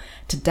wheel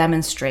to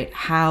demonstrate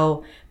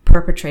how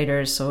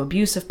perpetrators, so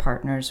abusive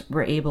partners,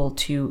 were able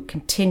to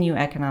continue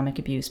economic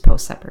abuse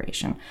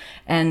post-separation.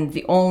 And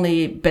the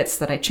only bits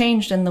that I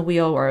changed in the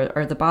wheel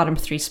are the bottom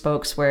 3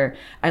 spokes where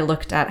I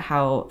looked at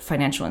how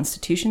financial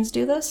institutions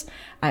do this.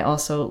 I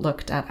also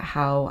looked at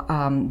how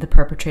the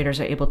perpetrators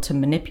are able to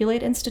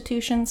manipulate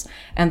institutions,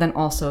 and then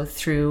also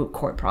through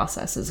court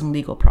processes and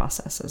legal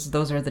processes.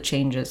 Those are the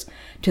changes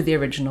to the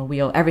original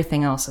wheel.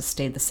 Everything else has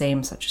stayed the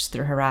same, such as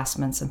through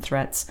harassments and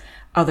threats,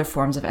 other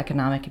forms of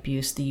economic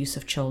abuse, the use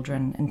of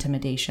children,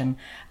 intimidation,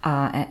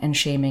 and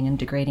shaming and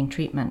degrading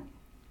treatment.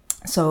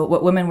 So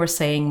what women were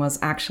saying was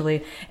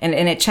actually, and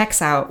it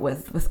checks out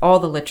with all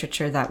the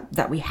literature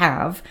that we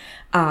have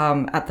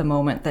at the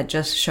moment that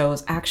just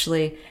shows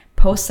actually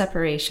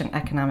post-separation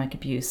economic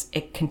abuse,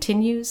 it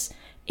continues,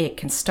 it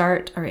can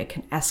start or it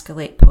can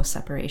escalate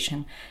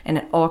post-separation. And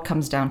it all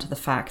comes down to the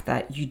fact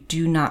that you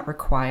do not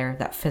require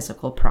that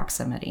physical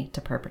proximity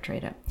to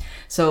perpetrate it.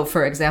 So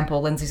for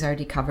example, Lindsay's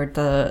already covered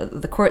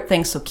the court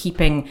thing. So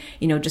keeping,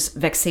 just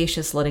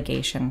vexatious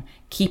litigation,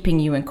 keeping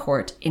you in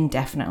court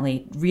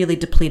indefinitely, really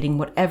depleting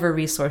whatever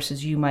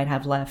resources you might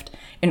have left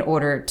in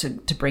order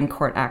to bring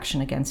court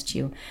action against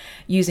you.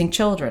 Using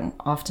children,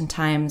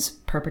 oftentimes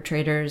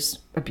perpetrators,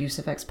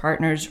 abusive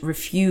ex-partners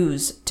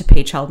refuse to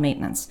pay child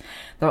maintenance.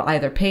 They'll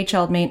either pay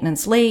child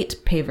maintenance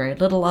late, pay very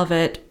little of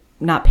it,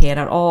 not pay it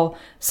at all.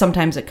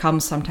 Sometimes it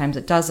comes, sometimes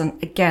it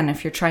doesn't. Again,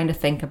 if you're trying to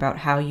think about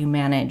how you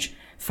manage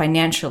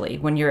financially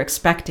when you're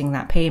expecting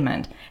that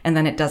payment and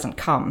then it doesn't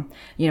come,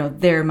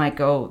 there might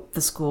go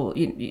the school,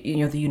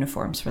 the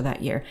uniforms for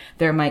that year.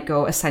 There might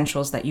go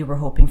essentials that you were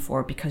hoping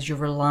for because you're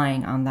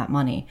relying on that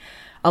money.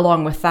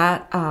 Along with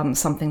that,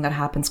 something that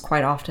happens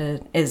quite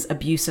often is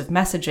abusive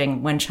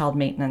messaging when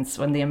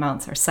the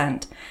amounts are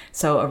sent.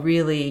 So a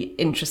really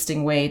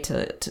interesting way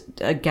to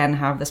again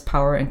have this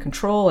power and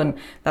control, and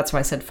that's why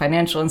I said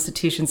financial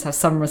institutions have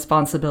some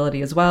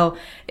responsibility as well,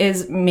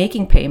 is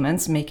making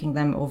payments, making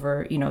them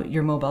over,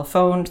 your mobile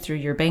phone through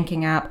your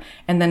banking app,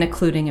 and then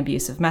including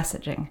abusive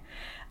messaging.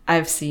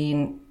 I've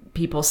seen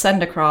people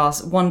send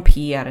across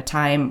 1p at a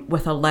time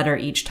with a letter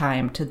each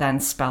time to then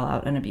spell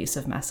out an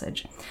abusive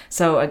message.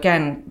 So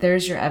again,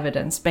 there's your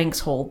evidence. Banks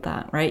hold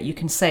that, right? You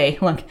can say,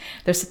 look,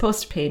 they're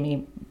supposed to pay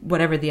me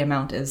whatever the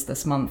amount is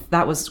this month.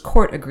 That was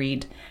court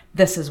agreed.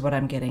 This is what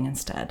I'm getting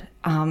instead.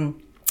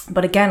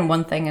 But again,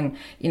 one thing, and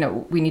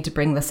we need to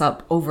bring this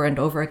up over and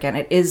over again,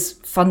 it is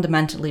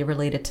fundamentally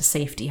related to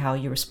safety, how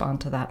you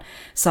respond to that.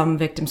 Some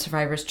victim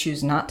survivors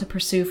choose not to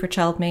pursue for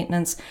child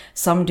maintenance.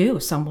 Some do.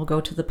 Some will go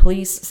to the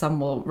police.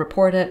 Some will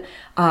report it.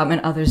 And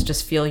others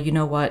just feel,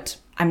 what?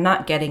 I'm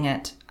not getting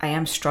it. I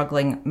am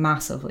struggling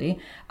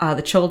massively.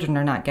 The children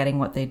are not getting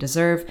what they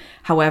deserve.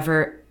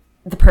 However,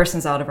 the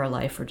person's out of our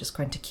life. We're just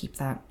going to keep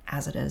that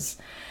as it is.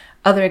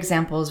 Other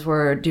examples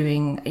were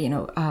doing,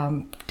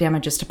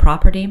 damages to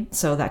property.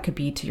 So that could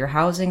be to your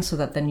housing, so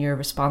that then you're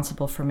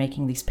responsible for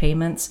making these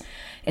payments,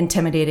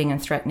 intimidating and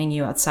threatening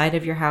you outside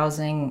of your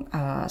housing,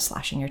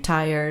 slashing your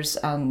tires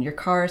on your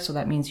car. So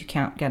that means you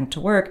can't get into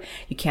work.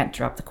 You can't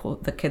drop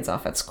the kids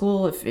off at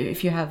school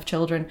if you have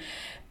children.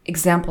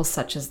 Examples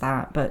such as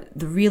that, but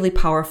the really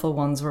powerful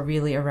ones were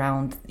really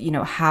around,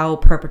 how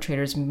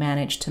perpetrators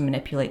manage to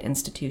manipulate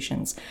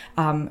institutions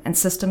and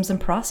systems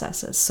and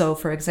processes. So,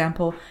 for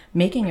example,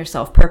 making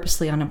yourself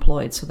purposely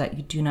unemployed so that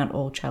you do not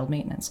owe child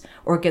maintenance,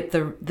 or get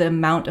the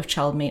amount of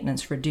child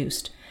maintenance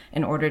reduced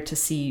in order to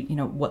see,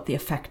 what the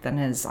effect then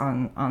is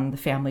on the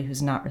family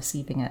who's not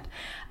receiving it.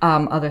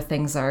 Other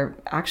things are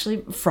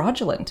actually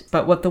fraudulent,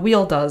 but what the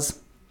wheel does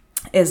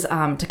is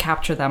to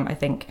capture them, I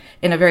think,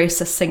 in a very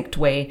succinct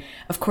way.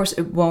 Of course,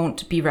 it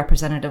won't be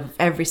representative of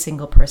every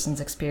single person's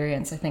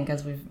experience. I think,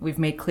 as we've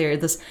made clear,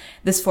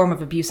 this form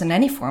of abuse, and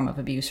any form of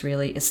abuse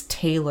really, is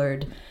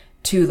tailored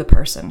to the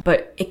person,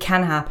 but it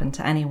can happen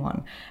to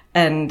anyone.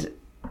 And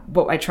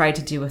what I tried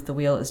to do with the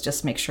wheel is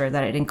just make sure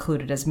that it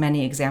included as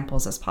many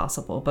examples as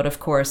possible. But of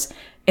course,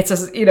 it's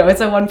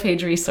a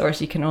one-page resource.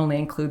 You can only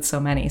include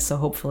so many. So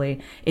hopefully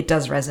it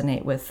does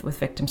resonate with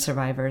victim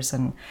survivors.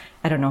 And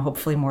I don't know,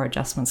 hopefully more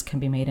adjustments can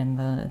be made in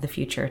the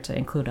future to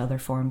include other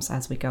forms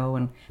as we go,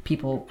 and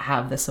people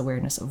have this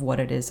awareness of what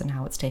it is and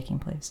how it's taking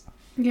place.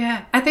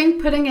 Yeah, I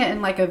think putting it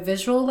in like a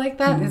visual like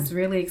that is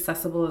really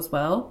accessible as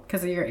well,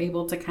 because you're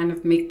able to kind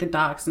of make the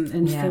dots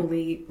and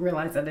fully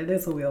realize that it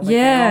is a wheel. Like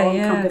they all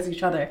encompass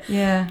each other.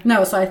 Yeah.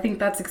 No, so I think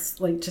that's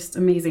just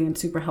amazing and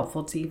super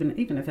helpful to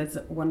even if it's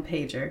one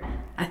pager.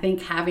 I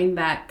think having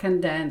that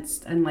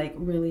condensed and like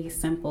really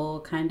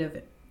simple kind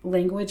of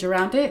language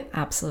around it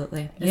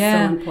absolutely is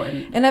so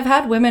important. And I've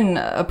had women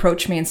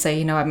approach me and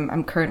say,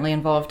 I'm currently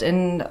involved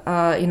in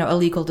a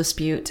legal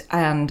dispute,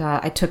 and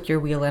I took your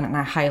wheel in and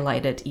I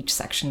highlighted each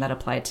section that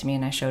applied to me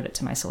and I showed it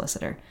to my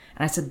solicitor,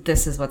 and I said,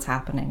 this is what's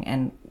happening,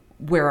 and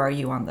where are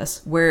you on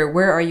this?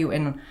 Where are you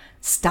in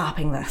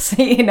stopping this?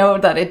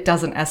 That it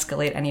doesn't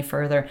escalate any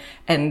further.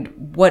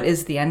 And what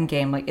is the end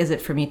game? Like, is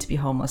it for me to be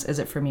homeless? Is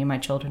it for me and my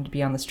children to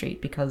be on the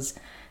street? Because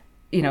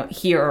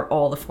here are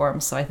all the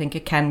forms. So I think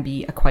it can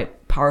be a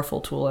quite powerful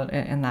tool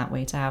in that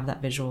way, to have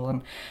that visual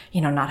and,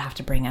 not have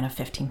to bring in a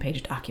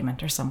 15-page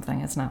document or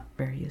something. It's not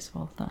very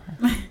useful.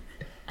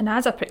 And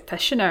as a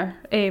practitioner,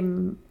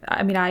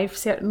 I've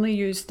certainly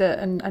used it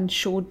and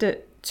showed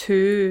it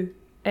to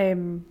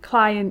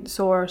clients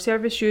or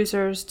service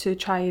users to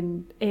try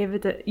and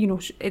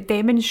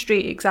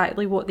demonstrate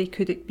exactly what they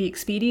could be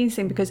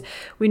experiencing, because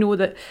we know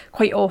that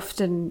quite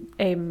often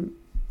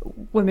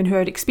women who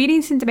are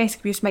experiencing domestic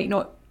abuse might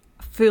not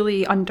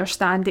fully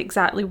understand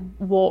exactly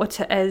what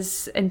it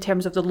is in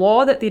terms of the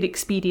law that they're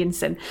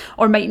experiencing,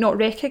 or might not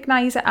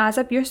recognise it as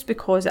abuse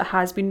because it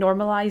has been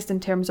normalised in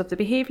terms of the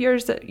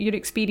behaviours that you're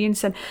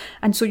experiencing.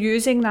 And so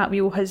using that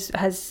wheel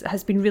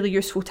has been really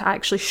useful to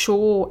actually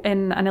show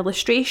in an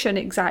illustration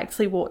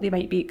exactly what they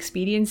might be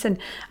experiencing.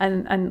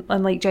 And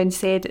like Jen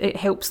said, it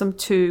helps them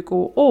to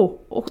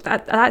go,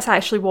 that's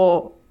actually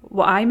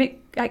what I'm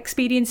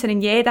experiencing,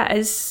 and yeah, that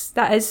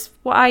is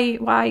what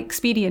I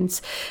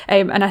experience,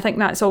 and I think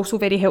that's also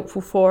very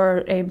helpful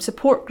for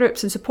support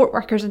groups and support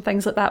workers and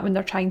things like that when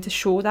they're trying to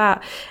show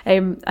that,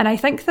 and I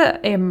think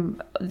that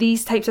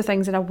these types of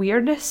things and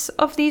awareness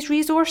of these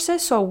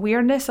resources, so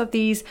awareness of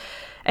these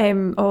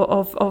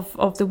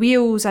of the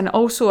wheels, and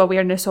also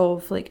awareness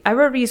of like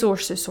our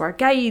resources, so our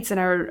guides and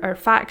our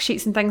fact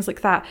sheets and things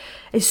like that,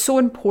 is so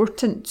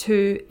important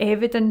to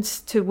evidence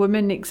to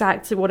women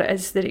exactly what it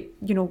is that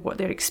what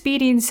they're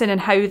experiencing, and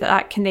how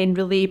that can then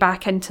relay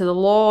back into the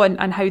law,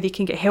 and how they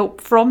can get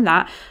help from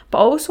that. But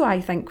also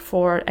I think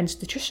for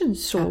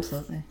institutions, so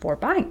Absolutely. for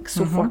banks,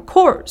 so for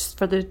courts,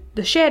 for the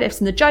sheriffs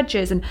and the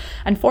judges,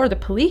 and for the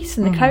police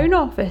and the Crown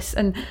Office.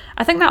 And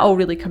I think that all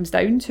really comes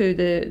down to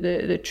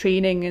the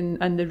training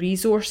and the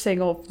resourcing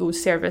of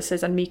those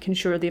services, and making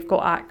sure they've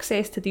got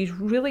access to these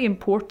really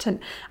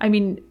important, I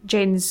mean,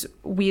 Jen's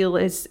wheel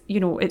is,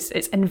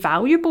 it's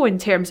invaluable in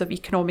terms of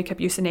economic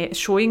abuse, and it's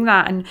showing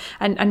that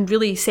and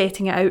really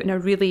setting it out in a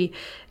really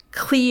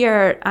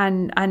clear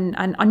and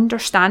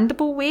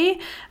understandable way.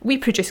 We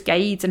produce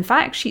guides and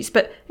fact sheets,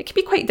 but it can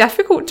be quite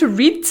difficult to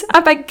read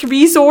a big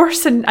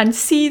resource and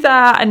see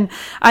that,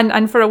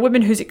 and for a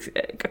woman who's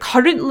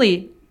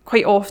currently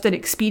quite often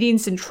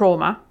experiencing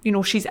trauma,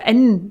 she's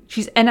in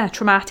a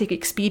traumatic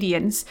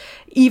experience,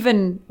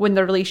 even when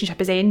the relationship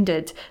is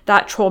ended,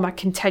 that trauma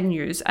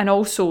continues, and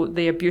also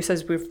the abuse,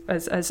 as we've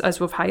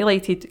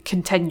highlighted,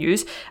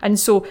 continues. And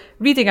so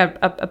reading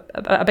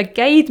a big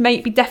guide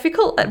might be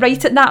difficult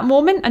right at that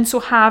moment, and so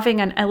having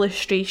an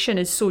illustration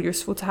is so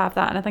useful to have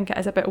that, and I think it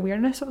is a bit of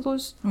awareness of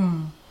those.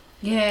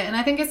 Yeah, and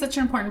I think it's such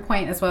an important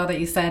point as well that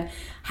you said,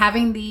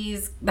 having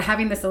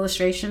this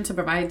illustration to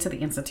provide to the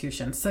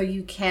institution, so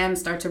you can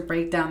start to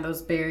break down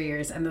those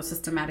barriers and those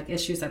systematic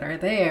issues that are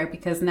there,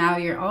 because now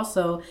you're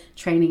also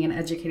training and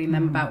educating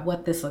them about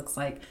what this looks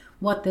like,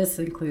 what this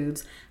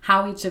includes,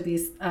 how each of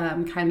these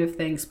kind of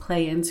things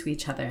play into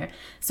each other.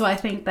 So I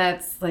think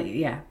that's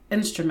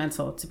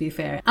instrumental, to be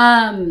fair.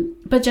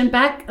 But Jen,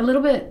 backing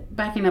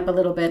up a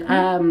little bit,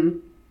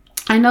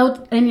 I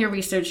know in your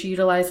research you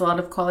utilize a lot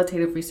of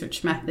qualitative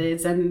research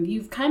methods, and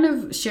you've kind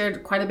of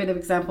shared quite a bit of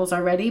examples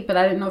already, but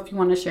I didn't know if you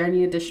want to share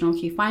any additional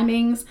key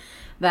findings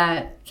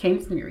that came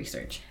from your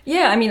research.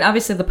 Yeah, I mean,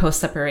 obviously the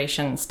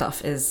post-separation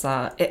stuff is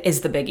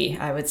the biggie,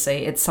 I would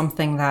say. It's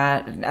something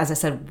that, as I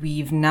said,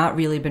 we've not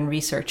really been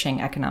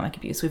researching economic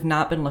abuse. We've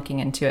not been looking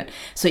into it.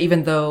 So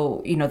even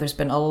though, there's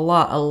been a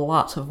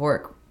lot of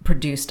work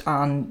produced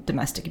on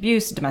domestic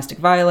abuse, domestic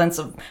violence,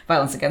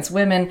 violence against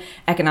women,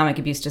 economic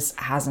abuse just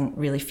hasn't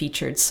really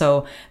featured.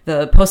 So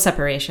the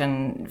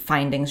post-separation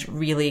findings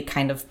really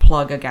kind of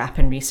plug a gap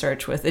in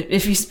research. With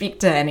if you speak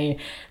to any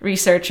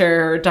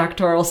researcher or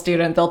doctoral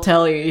student, they'll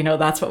tell you,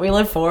 that's what we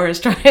live for,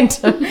 is trying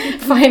to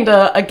find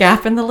a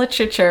gap in the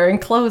literature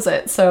and close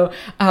it. So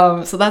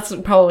that's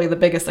probably the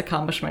biggest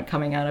accomplishment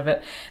coming out of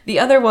it. The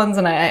other ones,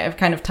 and I've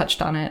kind of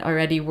touched on it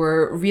already,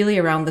 were really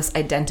around this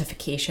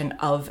identification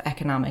of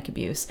economic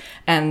abuse,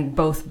 and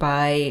both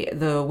by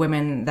the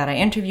women that I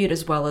interviewed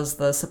as well as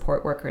the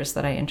support workers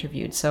that I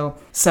interviewed. So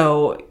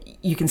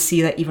you can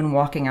see that even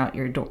walking out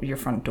your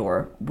front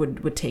door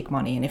would take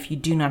money. And if you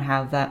do not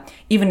have that,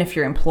 even if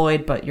you're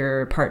employed but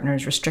your partner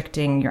is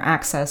restricting your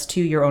access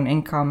to your own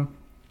income,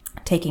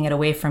 taking it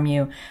away from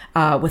you,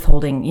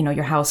 withholding,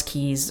 your house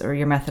keys or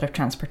your method of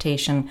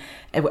transportation,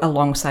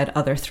 alongside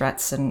other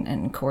threats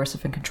and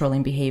coercive and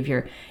controlling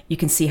behavior, you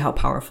can see how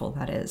powerful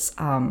that is.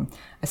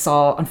 I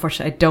saw,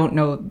 unfortunately, I don't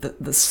know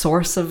the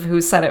source of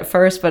who said it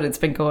first, but it's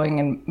been going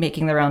and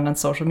making the round on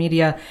social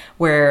media,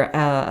 where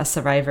a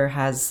survivor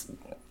has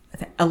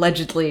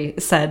allegedly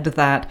said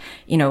that,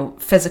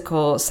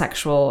 physical,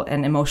 sexual,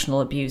 and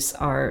emotional abuse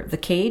are the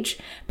cage,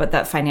 but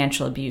that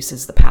financial abuse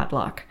is the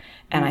padlock.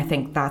 And I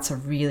think that's a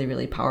really,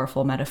 really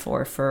powerful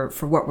metaphor for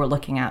what we're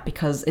looking at,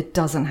 because it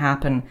doesn't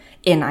happen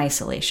in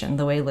isolation.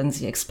 The way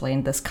Lindsay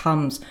explained, this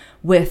comes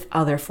with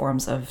other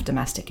forms of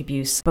domestic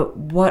abuse. But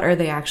what are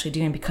they actually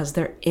doing? Because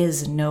there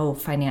is no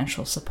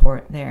financial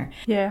support there.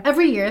 Yeah.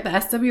 Every year, the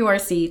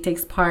SWRC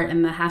takes part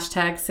in the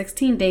hashtag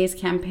 16 Days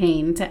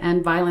campaign to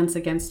end violence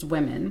against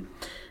women.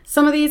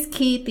 Some of these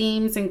key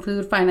themes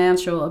include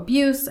financial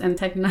abuse and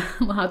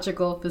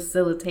technological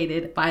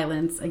facilitated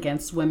violence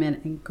against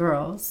women and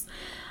girls.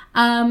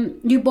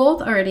 You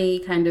both already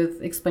kind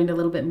of explained a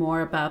little bit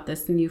more about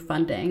this new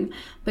funding,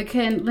 but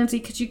Lindsay,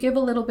 could you give a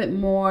little bit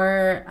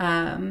more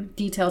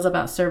details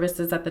about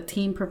services that the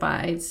team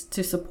provides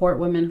to support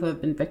women who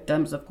have been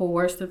victims of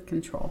coercive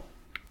control?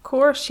 Of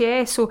course,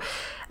 yeah. So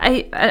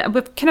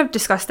we've kind of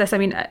discussed this. I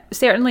mean,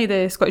 certainly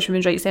the Scottish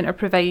Women's Rights Centre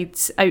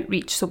provides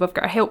outreach. So we've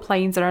got our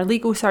helplines and our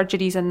legal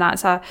surgeries, and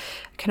that's a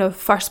kind of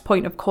first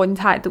point of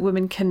contact that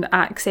women can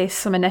access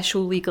some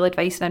initial legal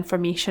advice and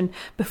information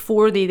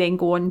before they then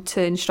go on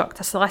to instruct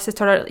a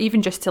solicitor, or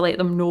even just to let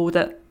them know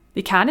that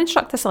they can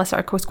instruct a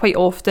solicitor, because quite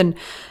often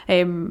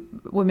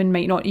women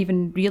might not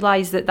even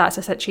realise that that's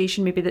a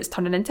situation maybe that's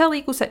turning into a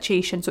legal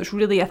situation. So it's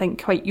really, I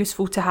think, quite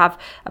useful to have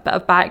a bit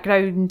of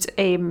background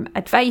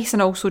advice,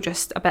 and also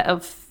just a bit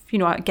of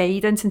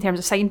guidance in terms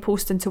of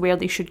signposting to where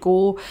they should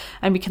go,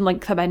 and we can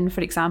link them in,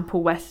 for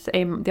example, with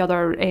the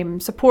other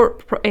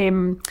support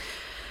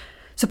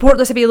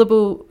that's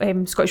available,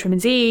 Scottish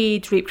Women's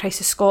Aid, Rape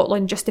Crisis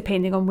Scotland, just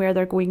depending on where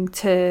they're going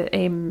to,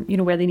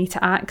 where they need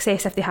to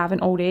access if they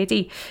haven't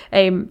already.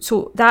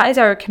 So that is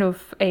our kind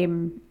of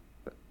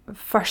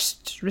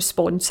first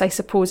response, I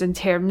suppose, in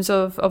terms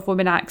of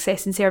women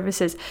accessing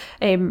services.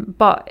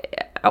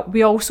 But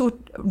we also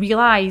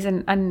realise,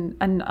 and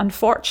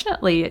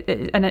unfortunately,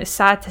 and it's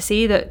sad to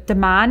say, that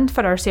demand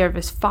for our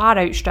service far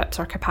outstrips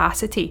our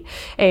capacity.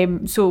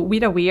 So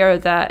we're aware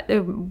that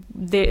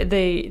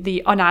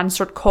the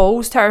unanswered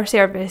calls to our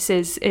service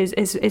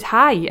is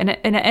high, and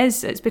it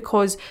is. It's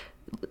because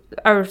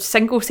our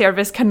single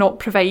service cannot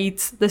provide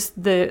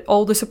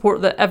all the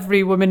support that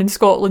every woman in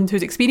Scotland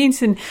who's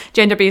experiencing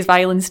gender-based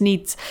violence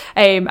needs.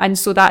 And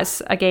so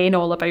that's, again,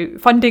 all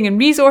about funding and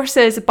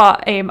resources,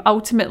 but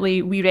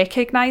ultimately we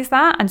recognise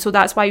that, and so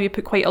that's why we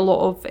put quite a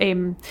lot of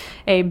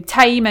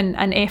time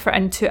and effort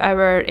into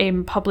our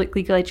public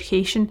legal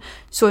education,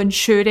 so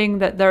ensuring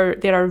that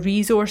there are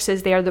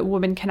resources there that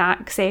women can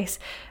access,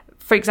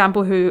 for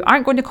example, who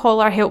aren't going to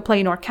call our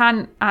helpline or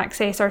can't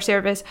access our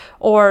service,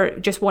 or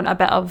just want a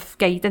bit of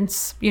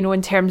guidance,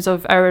 in terms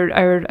of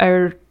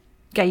our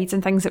guides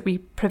and things that we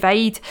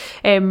provide.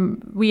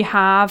 We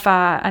have,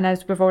 and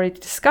as we've already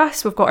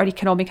discussed, we've got our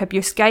economic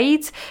abuse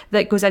guide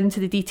that goes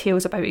into the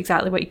details about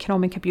exactly what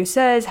economic abuse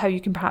is, how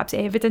you can perhaps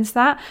evidence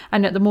that.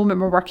 And at the moment,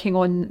 we're working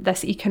on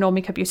this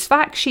economic abuse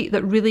fact sheet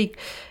that really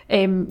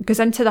goes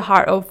into the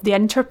heart of the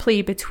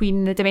interplay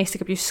between the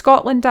Domestic Abuse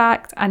Scotland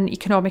Act and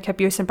economic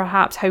abuse, and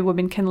perhaps how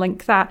women can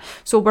link that.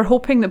 So we're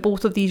hoping that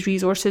both of these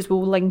resources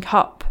will link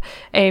up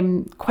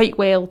quite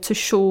well to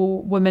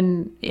show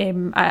women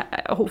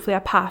hopefully a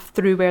path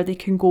through where they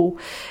can go.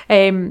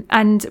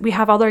 And we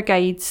have other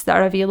guides that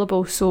are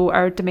available. So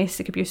our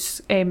domestic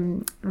abuse,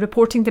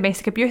 reporting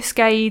domestic abuse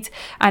guide,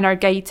 and our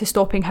guide to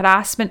stopping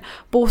harassment.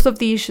 Both of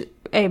these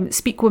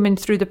speak women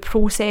through the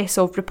process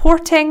of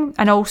reporting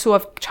and also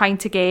of trying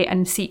to get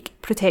and seek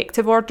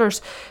protective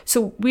orders.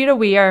 So we're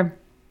aware,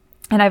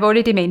 and I've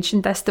already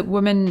mentioned this, that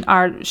women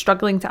are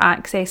struggling to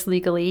access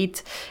legal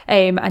aid,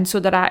 and so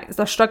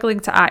they're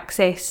struggling to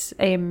access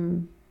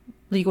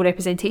legal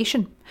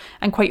representation,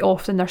 and quite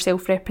often they're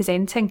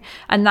self-representing,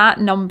 and that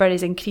number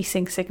is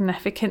increasing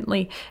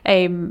significantly,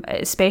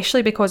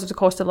 especially because of the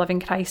cost of living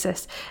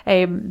crisis.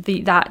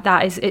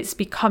 It's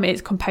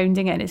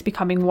compounding it, and it's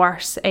becoming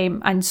worse,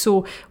 and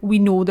so we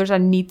know there's a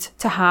need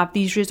to have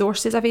these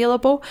resources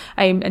available,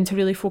 and to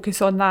really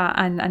focus on that,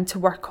 and to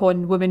work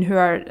on women who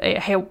are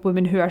help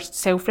women who are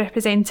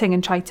self-representing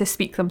and try to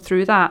speak them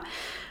through that.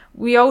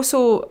 We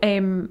also,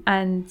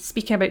 and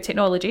speaking about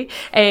technology,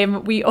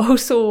 we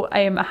also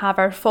have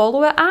our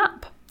Follow It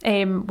app,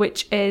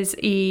 which is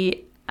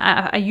a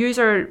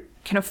user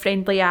kind of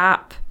friendly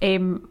app,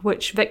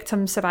 which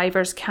victim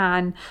survivors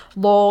can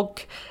log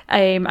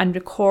and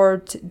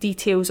record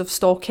details of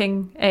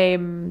stalking,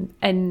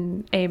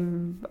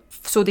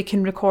 so they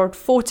can record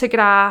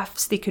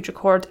photographs, they could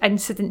record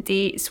incident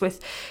dates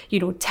with,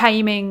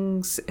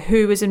 timings,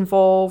 who was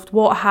involved,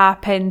 what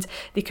happened,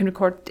 they can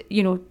record,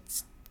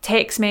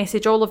 text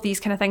message, all of these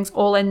kind of things,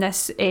 all in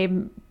this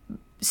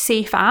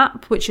safe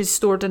app, which is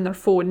stored in their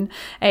phone,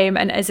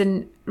 and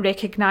isn't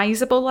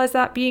recognisable as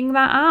that being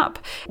that app.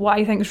 What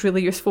I think is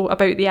really useful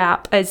about the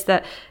app is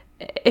that,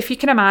 if you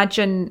can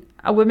imagine,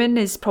 a woman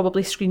is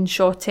probably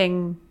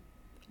screenshotting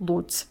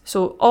loads.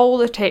 So all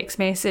the text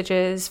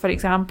messages, for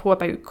example,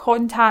 about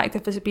contact,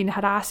 if there's been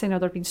harassing or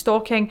there's been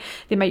stalking,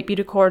 they might be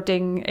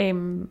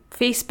recording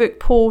Facebook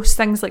posts,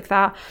 things like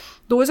that.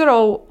 Those are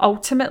all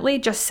ultimately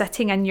just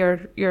sitting in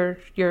your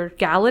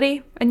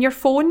gallery in your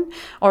phone,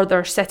 or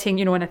they're sitting,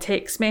 in a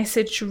text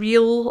message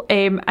reel,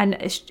 and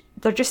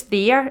they're just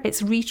there.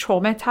 It's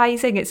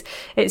re-traumatizing.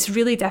 It's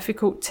really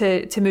difficult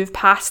to move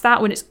past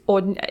that when it's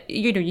on.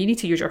 You need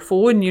to use your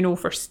phone,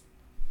 for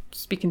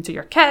speaking to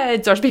your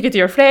kids or speaking to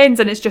your friends,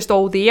 and it's just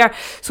all there.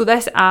 So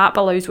this app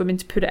allows women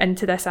to put it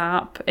into this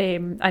app,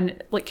 and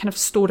kind of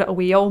store it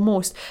away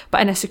almost,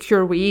 but in a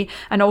secure way,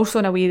 and also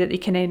in a way that they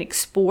can then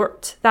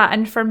export that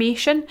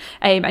information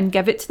and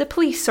give it to the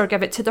police or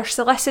give it to their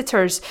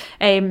solicitors.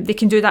 They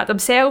can do that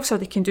themselves, or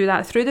they can do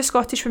that through the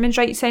Scottish Women's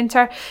Rights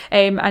Centre,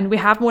 and we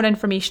have more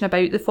information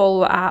about the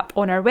Follow It app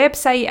on our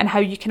website and how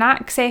you can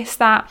access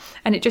that,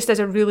 and it just is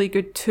a really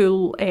good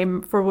tool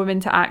for women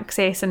to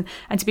access and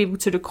to be able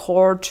to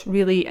record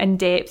really in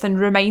depth and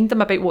remind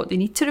them about what they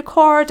need to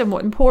record and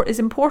what is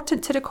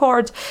important to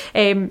record.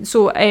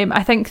 So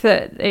I think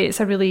that it's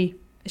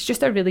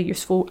just a really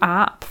useful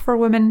app for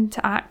women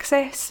to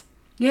access.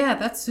 Yeah,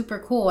 that's super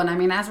cool. And I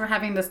mean, as we're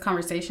having this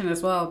conversation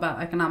as well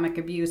about economic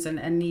abuse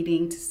and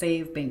needing to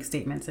save bank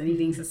statements and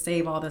needing to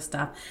save all this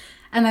stuff,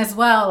 and as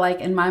well, like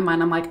in my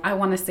mind, I'm like, I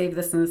want to save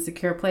this in a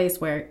secure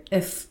place where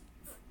if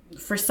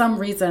for some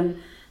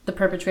reason the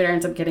perpetrator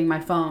ends up getting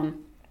my phone,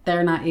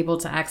 they're not able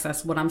to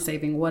access what I'm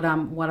saving, what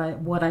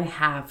I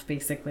have,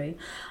 basically.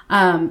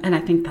 And I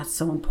think that's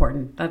so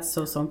important. That's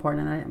so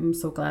important. And I'm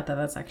so glad that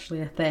that's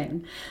actually a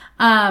thing.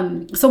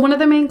 So one of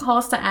the main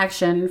calls to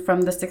action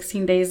from the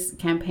 16 Days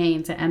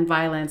campaign to end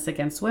violence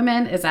against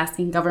women is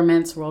asking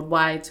governments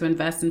worldwide to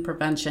invest in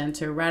prevention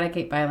to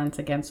eradicate violence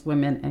against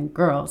women and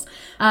girls.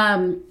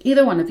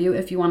 Either one of you,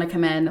 if you want to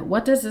come in,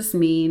 what does this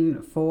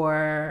mean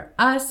for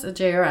us,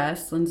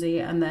 JRS, Lindsay,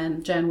 and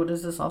then Jen, what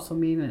does this also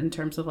mean in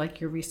terms of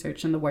like your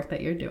research and the work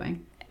that you're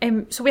doing?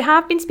 So we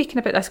have been speaking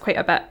about this quite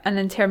a bit, and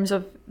in terms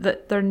of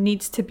that there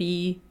needs to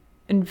be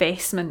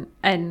investment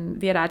in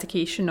the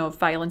eradication of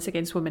violence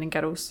against women and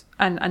girls,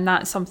 and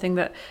that's something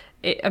that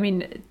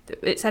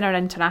it's in our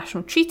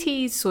international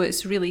treaties, so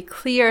it's really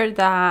clear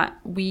that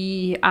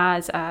we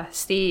as a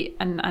state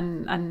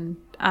and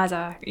as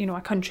a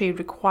country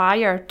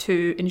require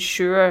to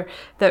ensure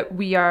that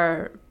we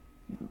are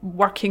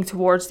working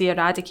towards the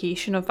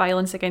eradication of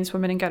violence against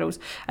women and girls.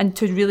 And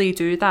to really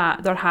do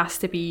that, there has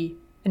to be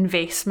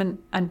investment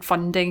and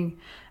funding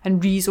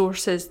and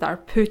resources that are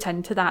put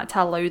into that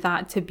to allow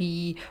that to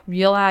be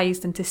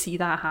realised and to see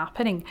that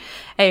happening.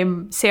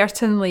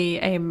 Certainly,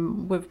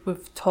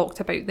 we've talked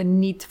about the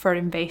need for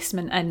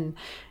investment in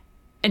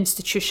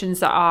institutions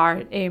that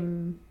are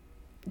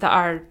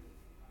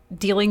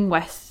dealing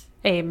with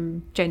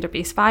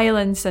gender-based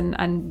violence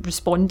and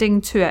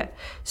responding to it.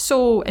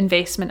 So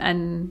investment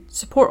in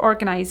support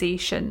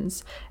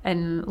organisations,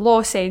 in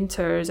law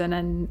centres,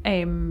 and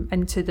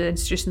into the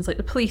institutions like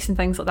the police and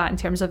things like that in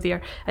terms of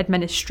their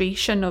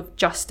administration of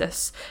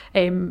justice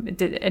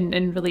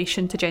in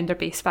relation to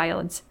gender-based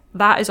violence.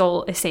 That is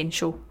all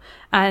essential,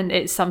 and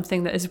it's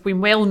something that has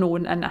been well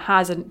known, and it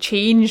hasn't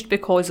changed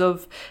because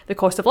of the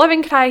cost of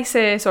living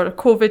crisis or a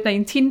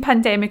COVID-19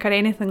 pandemic or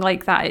anything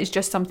like that. It's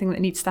just something that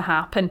needs to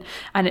happen,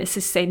 and it's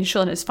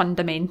essential and it's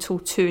fundamental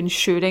to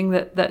ensuring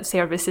that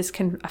services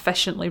can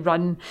efficiently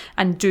run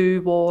and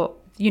do what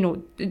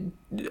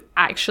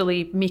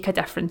actually make a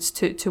difference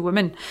to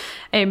women.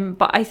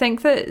 But I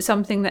think that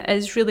something that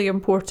is really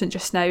important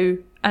just now,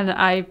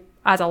 and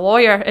as a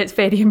lawyer, it's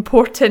very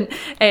important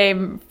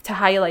to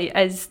highlight,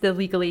 is the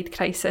legal aid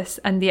crisis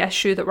and the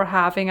issue that we're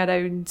having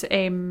around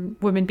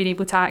women being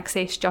able to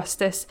access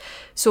justice.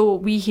 So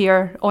we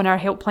hear on our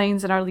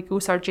helplines and our legal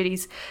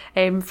surgeries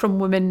from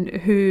women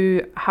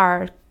who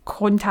are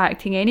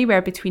contacting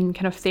anywhere between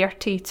kind of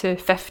 30 to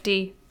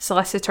 50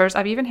 solicitors.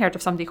 I've even heard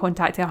of somebody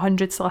contacting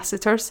 100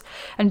 solicitors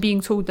and being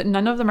told that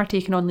none of them are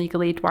taking on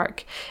legal aid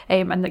work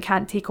and that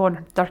can't take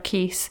on their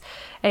case.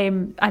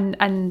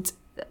 And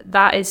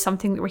that is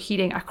something that we're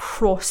hearing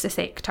across the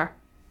sector.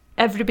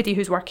 Everybody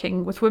who's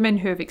working with women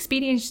who have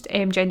experienced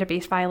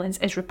gender-based violence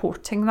is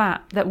reporting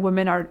that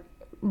women are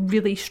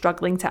really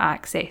struggling to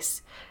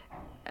access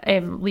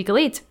legal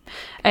aid.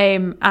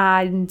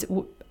 And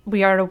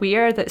we are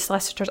aware that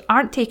solicitors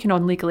aren't taking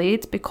on legal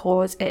aid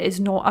because it is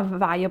not a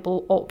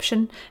viable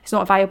option. It's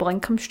not a viable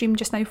income stream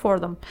just now for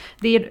them.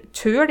 They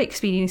too are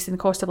experiencing the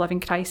cost of living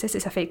crisis.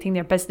 It's affecting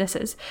their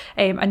businesses.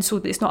 And so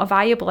it's not a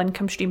viable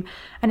income stream.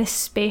 And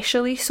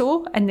especially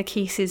so in the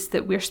cases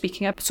that we're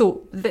speaking of.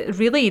 So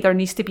really there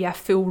needs to be a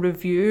full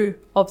review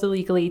of the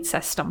legal aid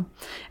system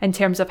in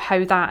terms of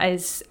how that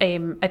is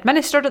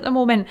administered at the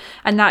moment.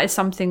 And that is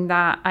something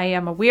that I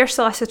am aware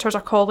solicitors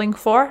are calling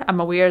for. I'm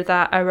aware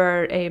that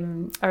our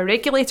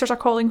regulators are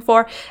calling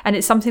for, and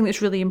it's something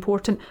that's really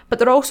important. But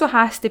there also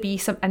has to be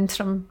some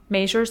interim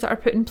measures that are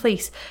put in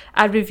place.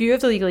 A review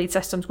of the legal aid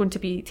system is going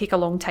to take a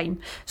long time,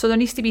 so there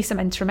needs to be some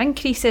interim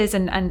increases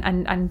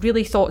and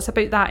really thoughts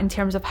about that in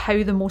terms of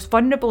how the most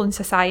vulnerable in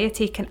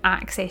society can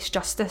access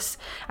justice,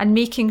 and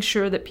making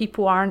sure that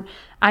people aren't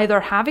either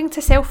having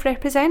to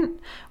self-represent,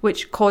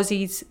 which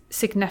causes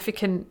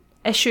significant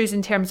issues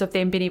in terms of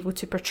them being able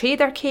to portray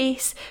their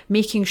case,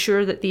 making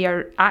sure that they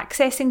are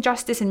accessing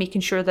justice and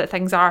making sure that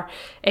things are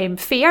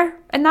fair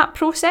in that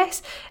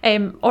process,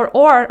 or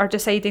are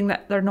deciding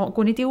that they're not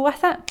going to deal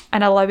with it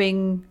and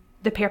allowing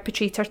the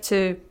perpetrator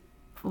to,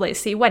 let's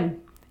say, win,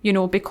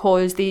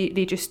 because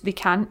they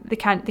can't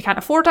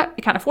afford it,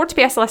 they can't afford to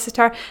pay a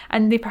solicitor,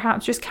 and they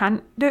perhaps just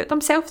can't do it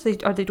themselves,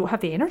 or they don't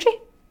have the energy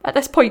at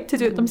this point to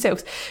do it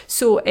themselves.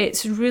 So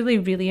it's really,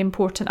 really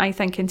important, I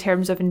think, in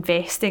terms of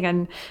investing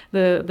in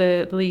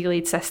the legal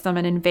aid system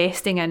and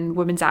investing in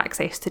women's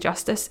access to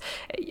justice.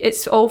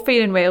 It's all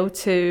fair and well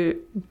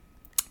to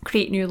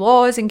create new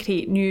laws and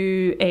create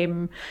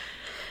new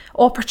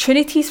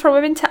opportunities for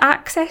women to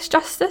access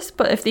justice,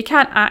 but if they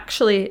can't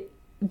actually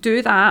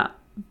do that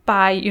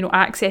by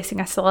accessing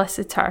a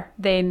solicitor,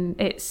 then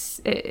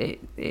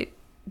it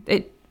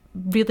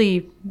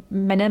really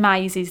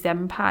minimises the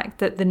impact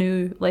that the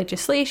new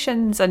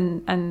legislations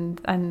and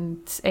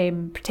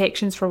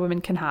protections for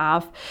women can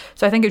have.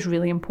 So I think it's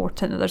really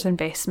important that there's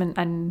investment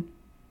in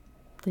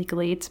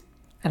legal aid.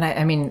 And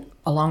I mean,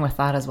 along with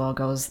that as well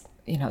goes,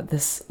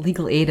 this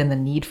legal aid and the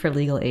need for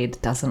legal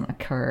aid doesn't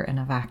occur in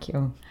a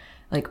vacuum.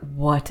 Like,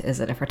 what is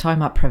it? If we're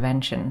talking about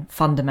prevention,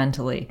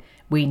 fundamentally,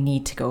 we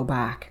need to go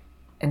back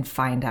and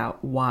find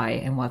out why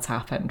and what's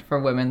happened for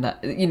women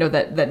that, you know,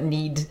 that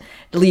need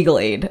legal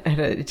aid. And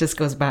it just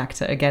goes back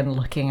to, again,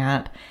 looking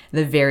at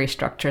the very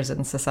structures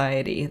in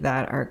society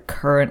that are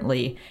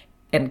currently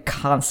and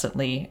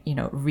constantly, you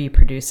know,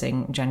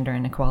 reproducing gender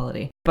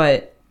inequality.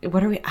 But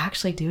what are we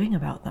actually doing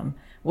about them?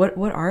 What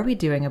are we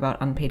doing about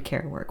unpaid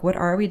care work? What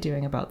are we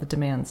doing about the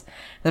demands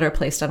that are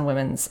placed on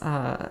women's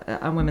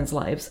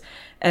lives?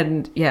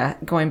 And yeah,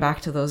 going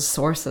back to those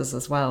sources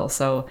as well.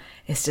 So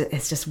it's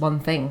just one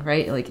thing,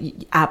 right? Like,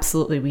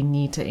 absolutely, we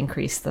need to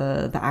increase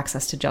the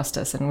access to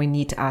justice, and we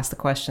need to ask the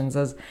questions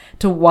as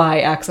to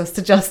why access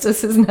to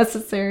justice is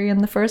necessary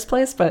in the first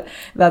place. But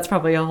that's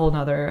probably a whole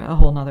nother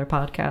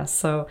podcast.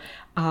 So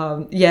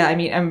yeah, I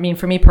mean,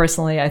 for me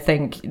personally, I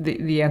think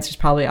the answer is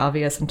probably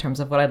obvious in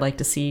terms of what I'd like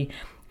to see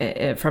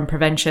from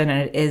prevention,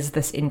 and it is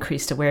this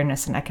increased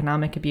awareness in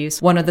economic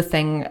abuse. One of the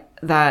things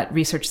that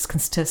research is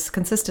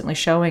consistently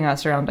showing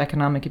us around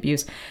economic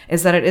abuse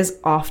is that it is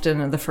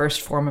often the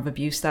first form of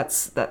abuse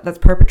that's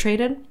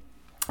perpetrated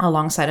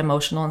alongside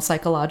emotional and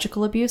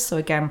psychological abuse. So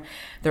again,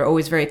 they're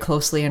always very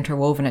closely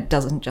interwoven. It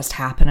doesn't just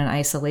happen in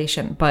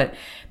isolation, but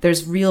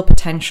there's real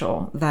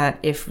potential that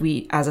if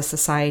we as a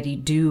society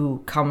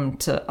do come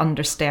to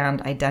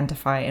understand,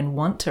 identify, and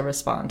want to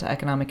respond to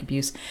economic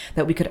abuse,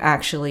 that we could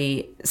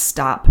actually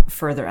stop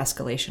further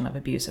escalation of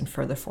abuse and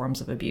further forms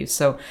of abuse.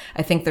 So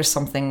I think there's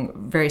something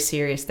very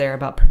serious there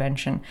about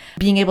prevention.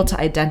 Being able to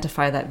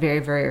identify that very,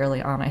 very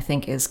early on, I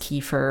think, is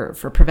key for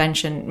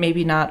prevention.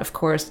 Maybe not, of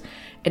course,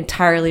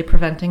 entirely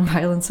preventing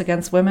violence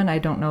against women. I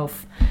don't know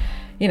if,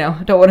 you know,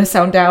 don't want to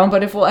sound down,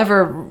 but if we'll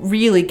ever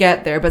really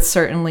get there, but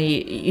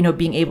certainly, you know,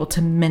 being able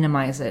to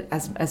minimize it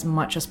as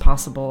much as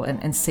possible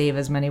and save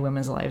as many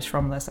women's lives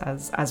from this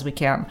as we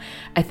can.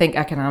 I think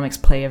economics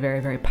play a very,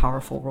 very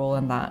powerful role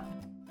in that.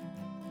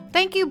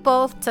 Thank you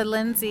both to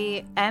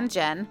Lindsay and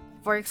Jen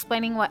for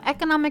explaining what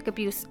economic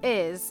abuse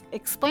is,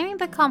 explaining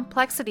the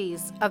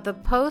complexities of the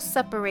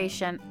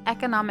post-separation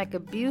economic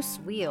abuse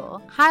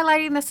wheel,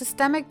 highlighting the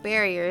systemic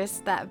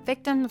barriers that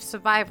victims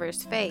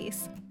survivors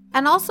face,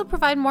 and also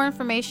provide more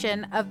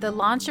information of the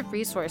launch of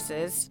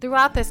resources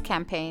throughout this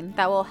campaign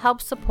that will help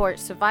support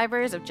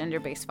survivors of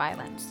gender-based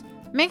violence.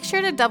 Make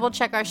sure to double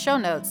check our show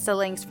notes to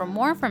links for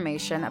more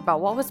information about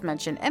what was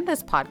mentioned in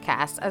this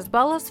podcast, as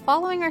well as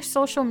following our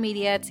social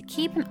media to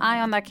keep an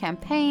eye on the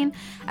campaign,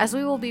 as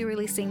we will be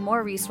releasing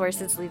more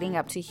resources leading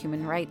up to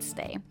Human Rights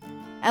Day.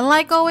 And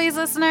like always,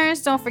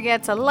 listeners, don't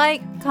forget to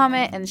like,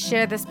 comment, and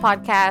share this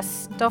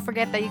podcast. Don't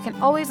forget that you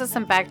can always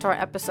listen back to our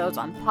episodes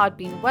on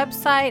Podbean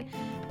website,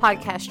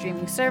 podcast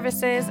streaming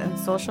services, and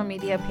social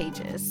media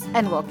pages.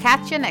 And we'll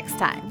catch you next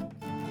time.